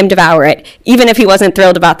watching him devour it, even if he wasn't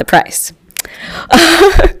thrilled about the price.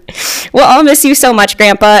 We'll all miss you so much,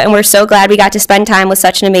 Grandpa, and we're so glad we got to spend time with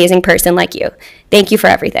such an amazing person like you. Thank you for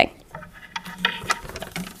everything.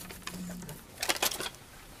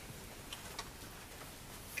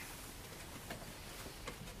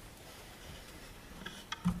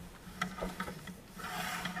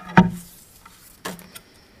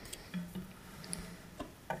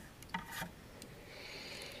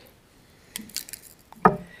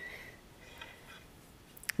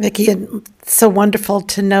 Vicki, it's so wonderful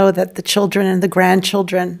to know that the children and the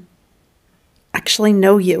grandchildren actually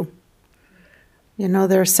know you. You know,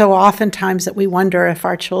 there are so often times that we wonder if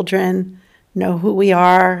our children know who we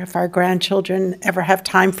are, if our grandchildren ever have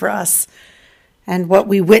time for us. And what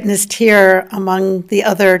we witnessed here among the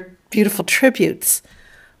other beautiful tributes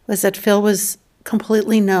was that Phil was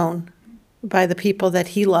completely known by the people that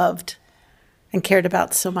he loved and cared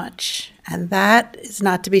about so much. And that is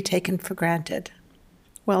not to be taken for granted.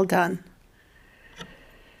 Well done.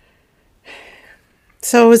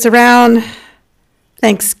 So it was around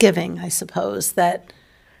Thanksgiving, I suppose, that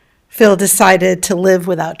Phil decided to live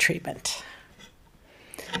without treatment.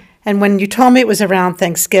 And when you told me it was around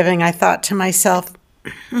Thanksgiving, I thought to myself,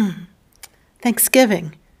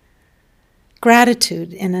 Thanksgiving,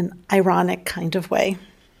 gratitude in an ironic kind of way.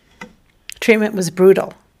 Treatment was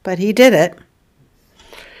brutal, but he did it.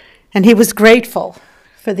 And he was grateful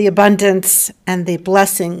for the abundance and the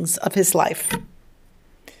blessings of his life.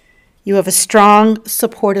 You have a strong,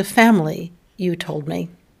 supportive family, you told me.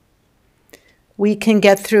 We can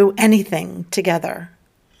get through anything together,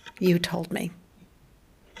 you told me.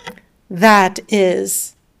 That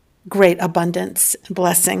is great abundance and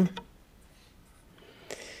blessing.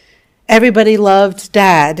 Everybody loved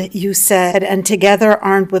Dad, you said, and together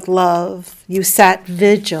armed with love, you sat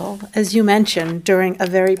vigil, as you mentioned, during a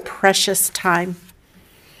very precious time.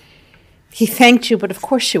 He thanked you, but of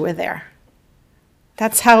course you were there.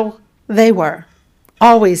 That's how they were,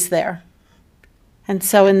 always there. And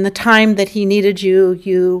so in the time that he needed you,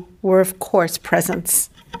 you were, of course, present.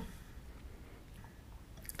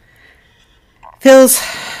 Phil's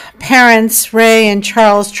parents, Ray and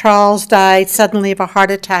Charles died suddenly of a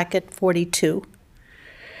heart attack at 42.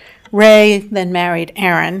 Ray then married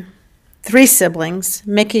Aaron. 3 siblings,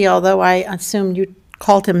 Mickey, although I assume you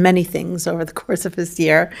called him many things over the course of his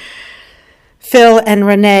year. Phil and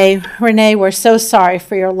Renee. Renee, we're so sorry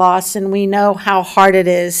for your loss, and we know how hard it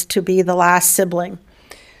is to be the last sibling.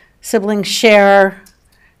 Siblings share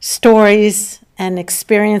stories and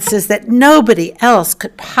experiences that nobody else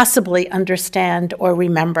could possibly understand or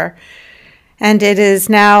remember. And it is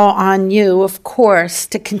now on you, of course,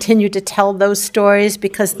 to continue to tell those stories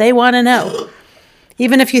because they want to know,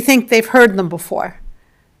 even if you think they've heard them before.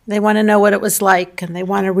 They want to know what it was like, and they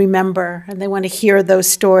want to remember, and they want to hear those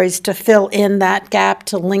stories to fill in that gap,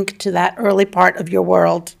 to link to that early part of your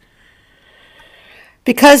world.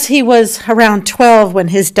 Because he was around 12 when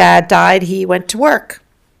his dad died, he went to work.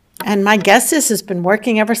 And my guess is he's been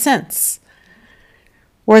working ever since.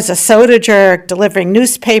 Was a soda jerk, delivering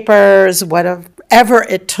newspapers, whatever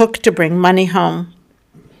it took to bring money home.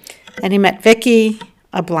 And he met Vicki,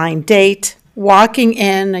 a blind date, walking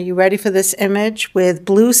in, are you ready for this image, with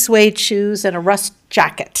blue suede shoes and a rust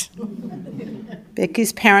jacket.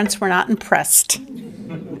 Vicki's parents were not impressed.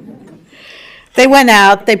 They went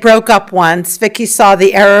out, they broke up once. Vicki saw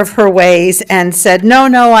the error of her ways and said,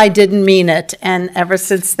 no, I didn't mean it. And ever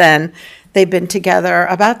since then, they've been together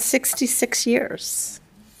about 66 years.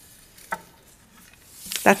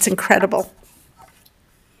 That's incredible.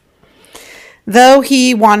 Though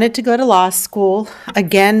he wanted to go to law school,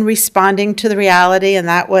 again responding to the reality, and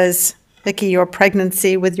that was, Vicki, your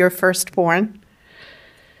pregnancy with your firstborn,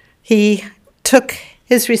 he took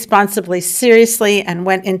his responsibility seriously and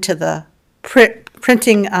went into the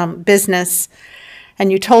printing business.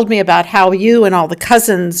 And you told me about how you and all the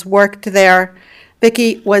cousins worked there.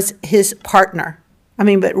 Vicki was his partner.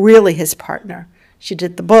 But really his partner. She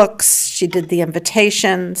did the books, she did the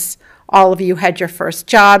invitations. All of you had your first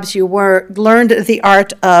jobs. You learned the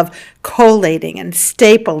art of collating and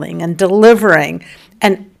stapling and delivering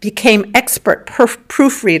and became expert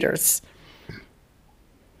proofreaders.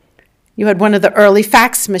 You had one of the early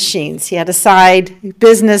fax machines. He had a side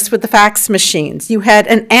business with the fax machines. You had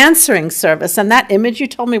an answering service, and that image you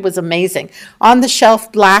told me was amazing. On the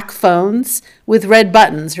shelf, black phones with red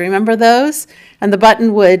buttons. Remember those? And the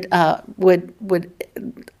button would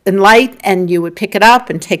enlight, and you would pick it up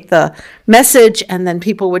and take the message, and then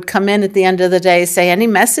people would come in at the end of the day, say, "Any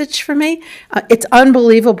message for me?" It's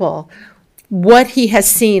unbelievable what he has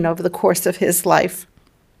seen over the course of his life.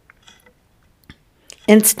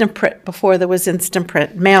 Instant print before there was instant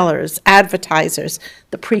print, mailers, advertisers,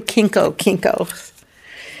 the pre-Kinko.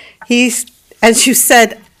 He's, as you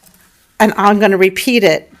said, and I'm going to repeat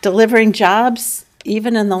it, delivering jobs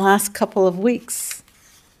even in the last couple of weeks.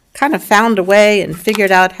 Kind of found a way and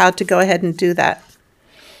figured out how to go ahead and do that.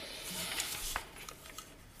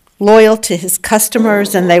 Loyal to his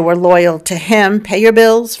customers, and they were loyal to him. Pay your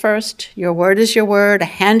bills first. Your word is your word. A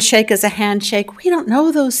handshake is a handshake. We don't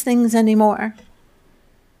know those things anymore.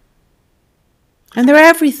 And they're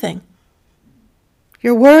everything.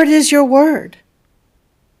 Your word is your word.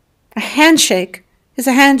 A handshake is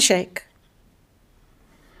a handshake.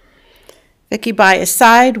 Vicki by his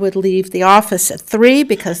side would leave the office at 3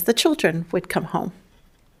 because the children would come home.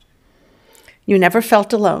 You never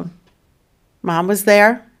felt alone. Mom was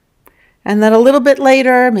there. And then a little bit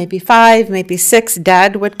later, maybe 5, maybe 6,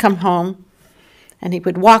 Dad would come home. And he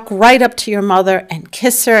would walk right up to your mother and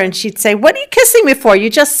kiss her. And she'd say, "What are you kissing me for? You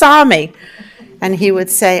just saw me." And he would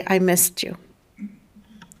say, "I missed you."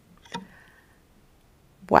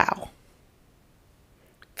 Wow.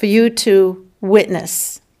 For you to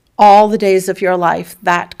witness all the days of your life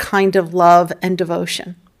that kind of love and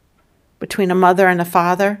devotion between a mother and a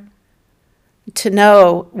father, to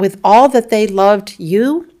know with all that they loved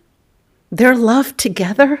you, their love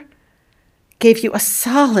together gave you a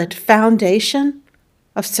solid foundation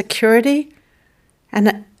of security and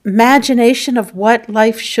an imagination of what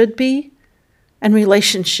life should be and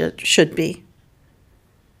relationship should be.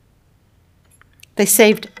 They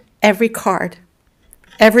saved every card,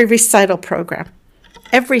 every recital program,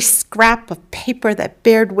 every scrap of paper that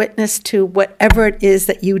bared witness to whatever it is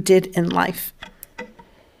that you did in life.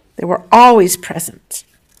 They were always present.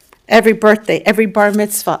 Every birthday, every bar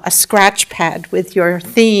mitzvah, a scratch pad with your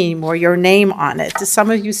theme or your name on it. Do some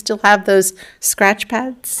of you still have those scratch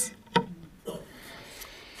pads?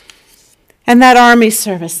 And that army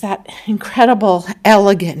service, that incredible,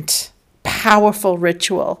 elegant, powerful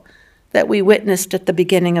ritual that we witnessed at the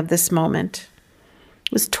beginning of this moment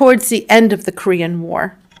was towards the end of the Korean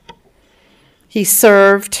War. He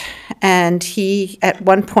served, and he at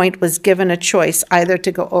one point was given a choice either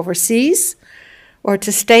to go overseas or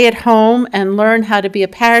to stay at home and learn how to be a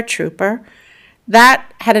paratrooper.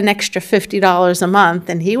 That had an extra $50 a month,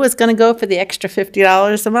 and he was going to go for the extra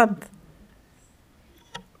 $50 a month.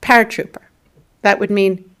 Paratrooper. That would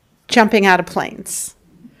mean jumping out of planes.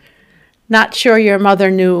 Not sure your mother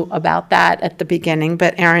knew about that at the beginning,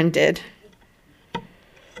 but Aaron did.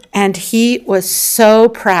 And he was so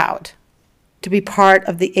proud to be part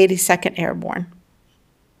of the 82nd Airborne.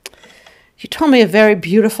 You told me a very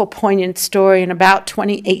beautiful, poignant story in about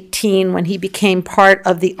 2018 when he became part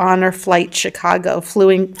of the Honor Flight Chicago,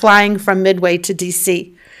 flying from Midway to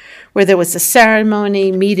D.C., where there was a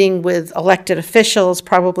ceremony, meeting with elected officials,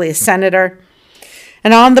 probably a senator.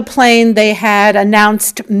 And on the plane, they had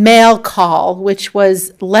announced mail call, which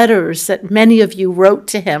was letters that many of you wrote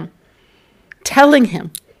to him, telling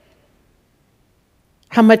him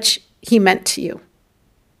how much he meant to you.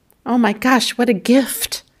 Oh my gosh, what a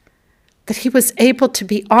gift that he was able to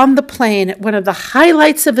be on the plane at one of the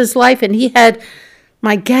highlights of his life. And he had,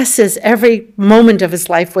 my guess is every moment of his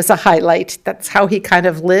life was a highlight. That's how he kind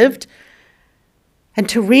of lived. And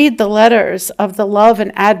to read the letters of the love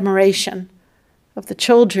and admiration of the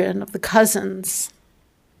children, of the cousins.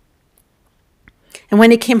 And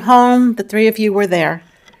when he came home, the 3 of you were there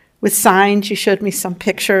with signs. You showed me some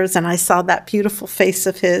pictures, and I saw that beautiful face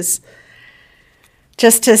of his.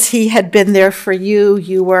 Just as he had been there for you,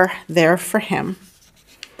 you were there for him.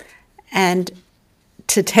 And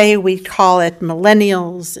today we call it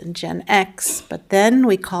millennials and Gen X, but then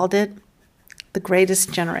we called it the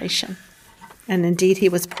greatest generation. And indeed, he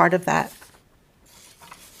was part of that.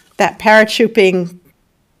 That paratrooping,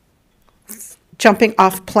 jumping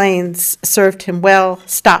off planes served him well.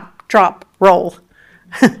 Stop, drop, roll.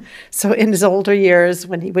 So in his older years,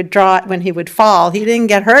 when he would fall, he didn't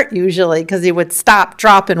get hurt usually because he would stop,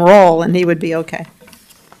 drop, and roll, and he would be okay.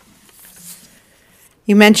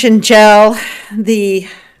 You mentioned Jill, the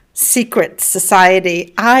secret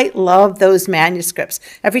society. I love those manuscripts.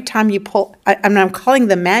 Every time you pull, I'm calling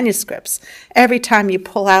them manuscripts. Every time you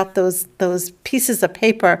pull out those pieces of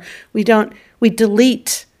paper, we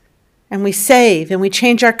delete and we save, and we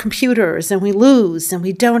change our computers, and we lose, and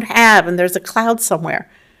we don't have, and there's a cloud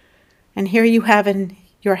somewhere. And here you have in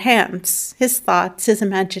your hands his thoughts, his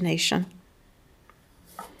imagination.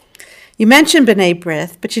 You mentioned B'nai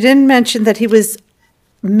B'rith, but you didn't mention that he was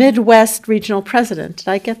Midwest Regional President. Did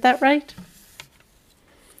I get that right?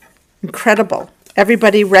 Incredible.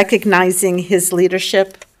 Everybody recognizing his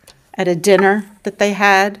leadership at a dinner that they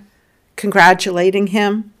had, congratulating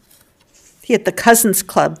him. He had the Cousins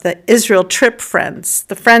Club, the Israel Trip Friends,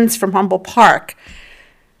 the Friends from Humboldt Park.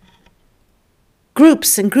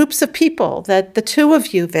 Groups and groups of people that the two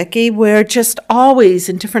of you, Vicki, were just always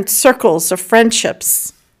in different circles of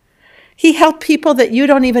friendships. He helped people that you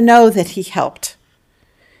don't even know that he helped.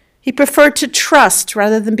 He preferred to trust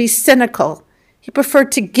rather than be cynical. He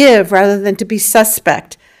preferred to give rather than to be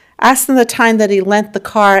suspect. Ask them the time that he lent the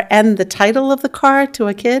car and the title of the car to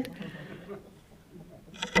a kid.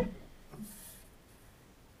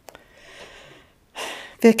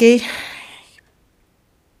 Vicki,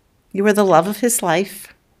 you were the love of his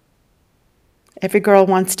life. Every girl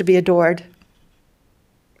wants to be adored.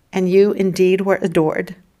 And you indeed were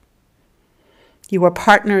adored. You were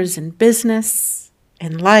partners in business,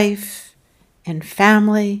 in life, in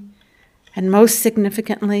family, and most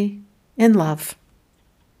significantly, in love.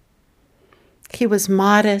 He was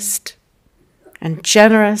modest and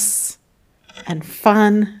generous and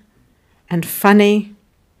fun and funny.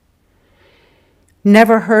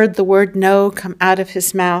 Never heard the word no come out of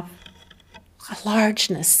his mouth. A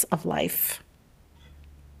largeness of life.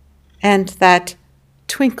 And that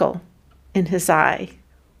twinkle in his eye,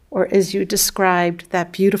 or as you described,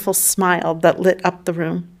 that beautiful smile that lit up the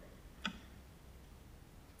room.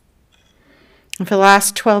 And for the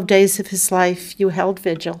last 12 days of his life, you held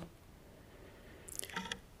vigil.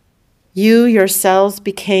 You yourselves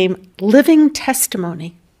became living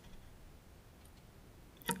testimony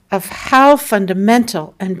of how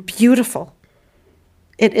fundamental and beautiful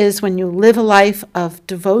it is when you live a life of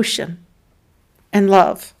devotion and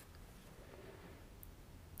love.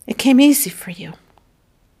 It came easy for you.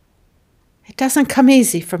 It doesn't come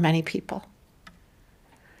easy for many people.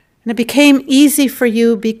 And it became easy for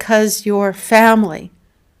you because your family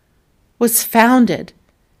was founded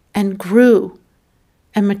and grew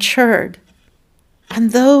and matured on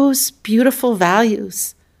those beautiful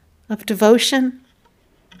values of devotion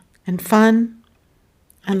and fun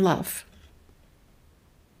and love.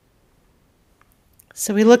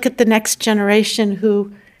 So we look at the next generation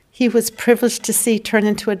who he was privileged to see turn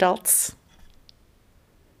into adults.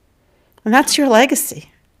 And that's your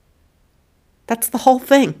legacy. That's the whole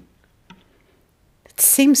thing. It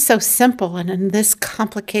seems so simple, and in this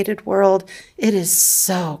complicated world, it is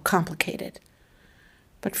so complicated.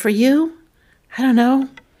 But for you, I don't know,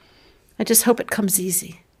 I just hope it comes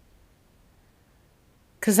easy.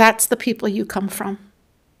 Because that's the people you come from.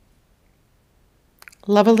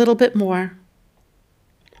 Love a little bit more.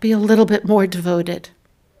 Be a little bit more devoted.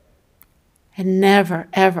 And never,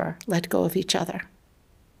 ever let go of each other.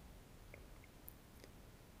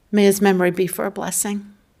 May his memory be for a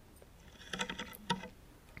blessing.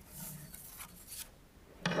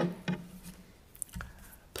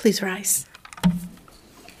 Please rise.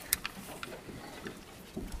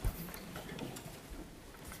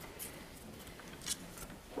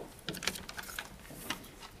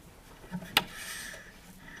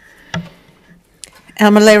 El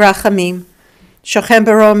Malei Rachamim, Shochem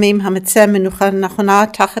Baromim, Hametzeh Menucha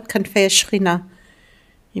Nachona, Tachat Kanfei Shechina,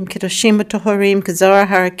 Im Kedoshim V'Tohorim, Gezorah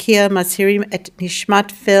Harakia, Mazhirim et Nishmat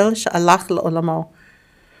Phil, She'alach L'olamo.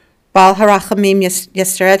 Baal Harachamim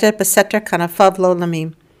Yeseret B'Seter Kanafav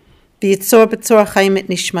L'olamim, V'yitzor B'tzor Chaim et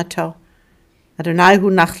Nishmato. Adonai hu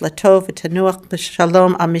nachlato v'tanuach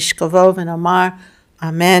b'shalom al mishkavo v'nomar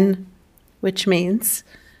Amen, which means,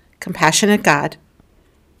 compassionate God,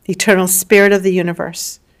 the eternal spirit of the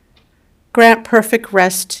universe, grant perfect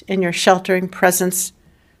rest in your sheltering presence,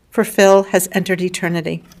 for Phil has entered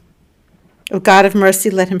eternity. O God of mercy,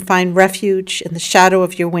 let him find refuge in the shadow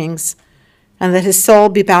of your wings, and let his soul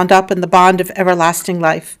be bound up in the bond of everlasting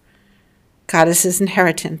life. God is his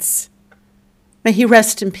inheritance. May he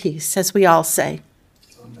rest in peace, as we all say.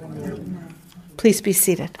 Amen. Please be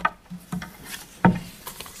seated.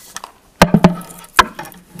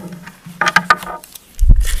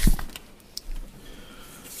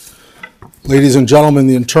 Ladies and gentlemen,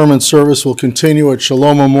 the interment service will continue at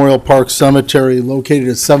Shalom Memorial Park Cemetery, located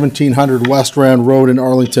at 1700 West Rand Road in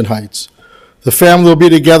Arlington Heights. The family will be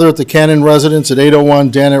together at the Canon residence at 801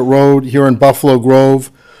 Dannett Road here in Buffalo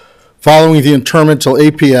Grove, following the interment till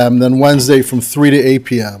 8 p.m., then Wednesday from 3 to 8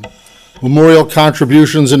 p.m. Memorial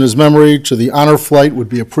contributions in his memory to the honor flight would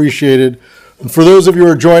be appreciated. And for those of you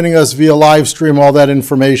who are joining us via live stream, all that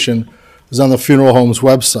information is on the funeral home's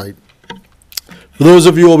website. For those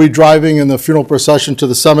of you who will be driving in the funeral procession to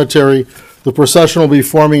the cemetery, the procession will be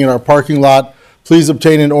forming in our parking lot. Please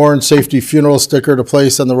obtain an orange safety funeral sticker to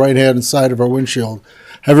place on the right-hand side of our windshield.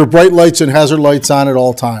 Have your bright lights and hazard lights on at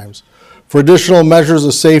all times. For additional measures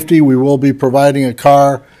of safety, we will be providing a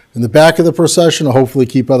car in the back of the procession to hopefully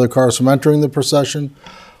keep other cars from entering the procession.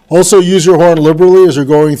 Also, use your horn liberally as you're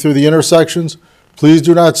going through the intersections. Please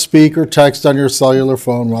do not speak or text on your cellular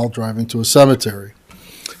phone while driving to a cemetery.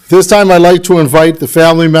 This time, I'd like to invite the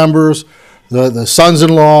family members, the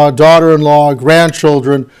sons-in-law, daughter-in-law,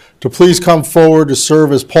 grandchildren, to please come forward to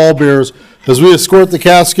serve as pallbearers as we escort the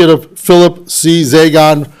casket of Phillip C.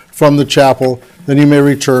 Zagon from the chapel. Then you may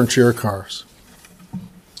return to your cars.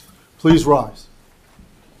 Please rise.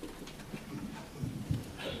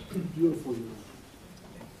 Beautiful.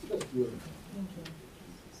 Beautiful.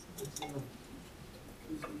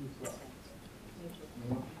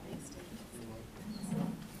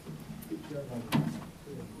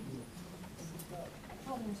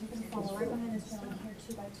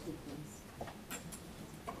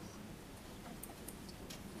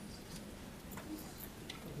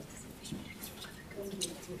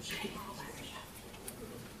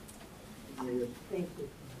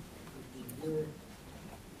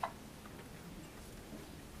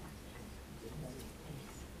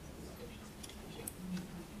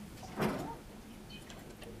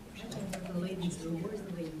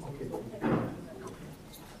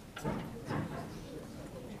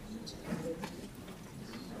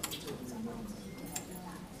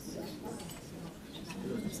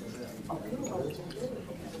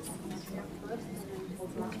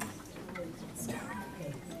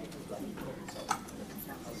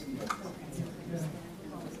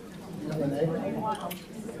 Renee?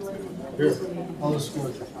 Here, I'll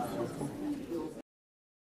escort you.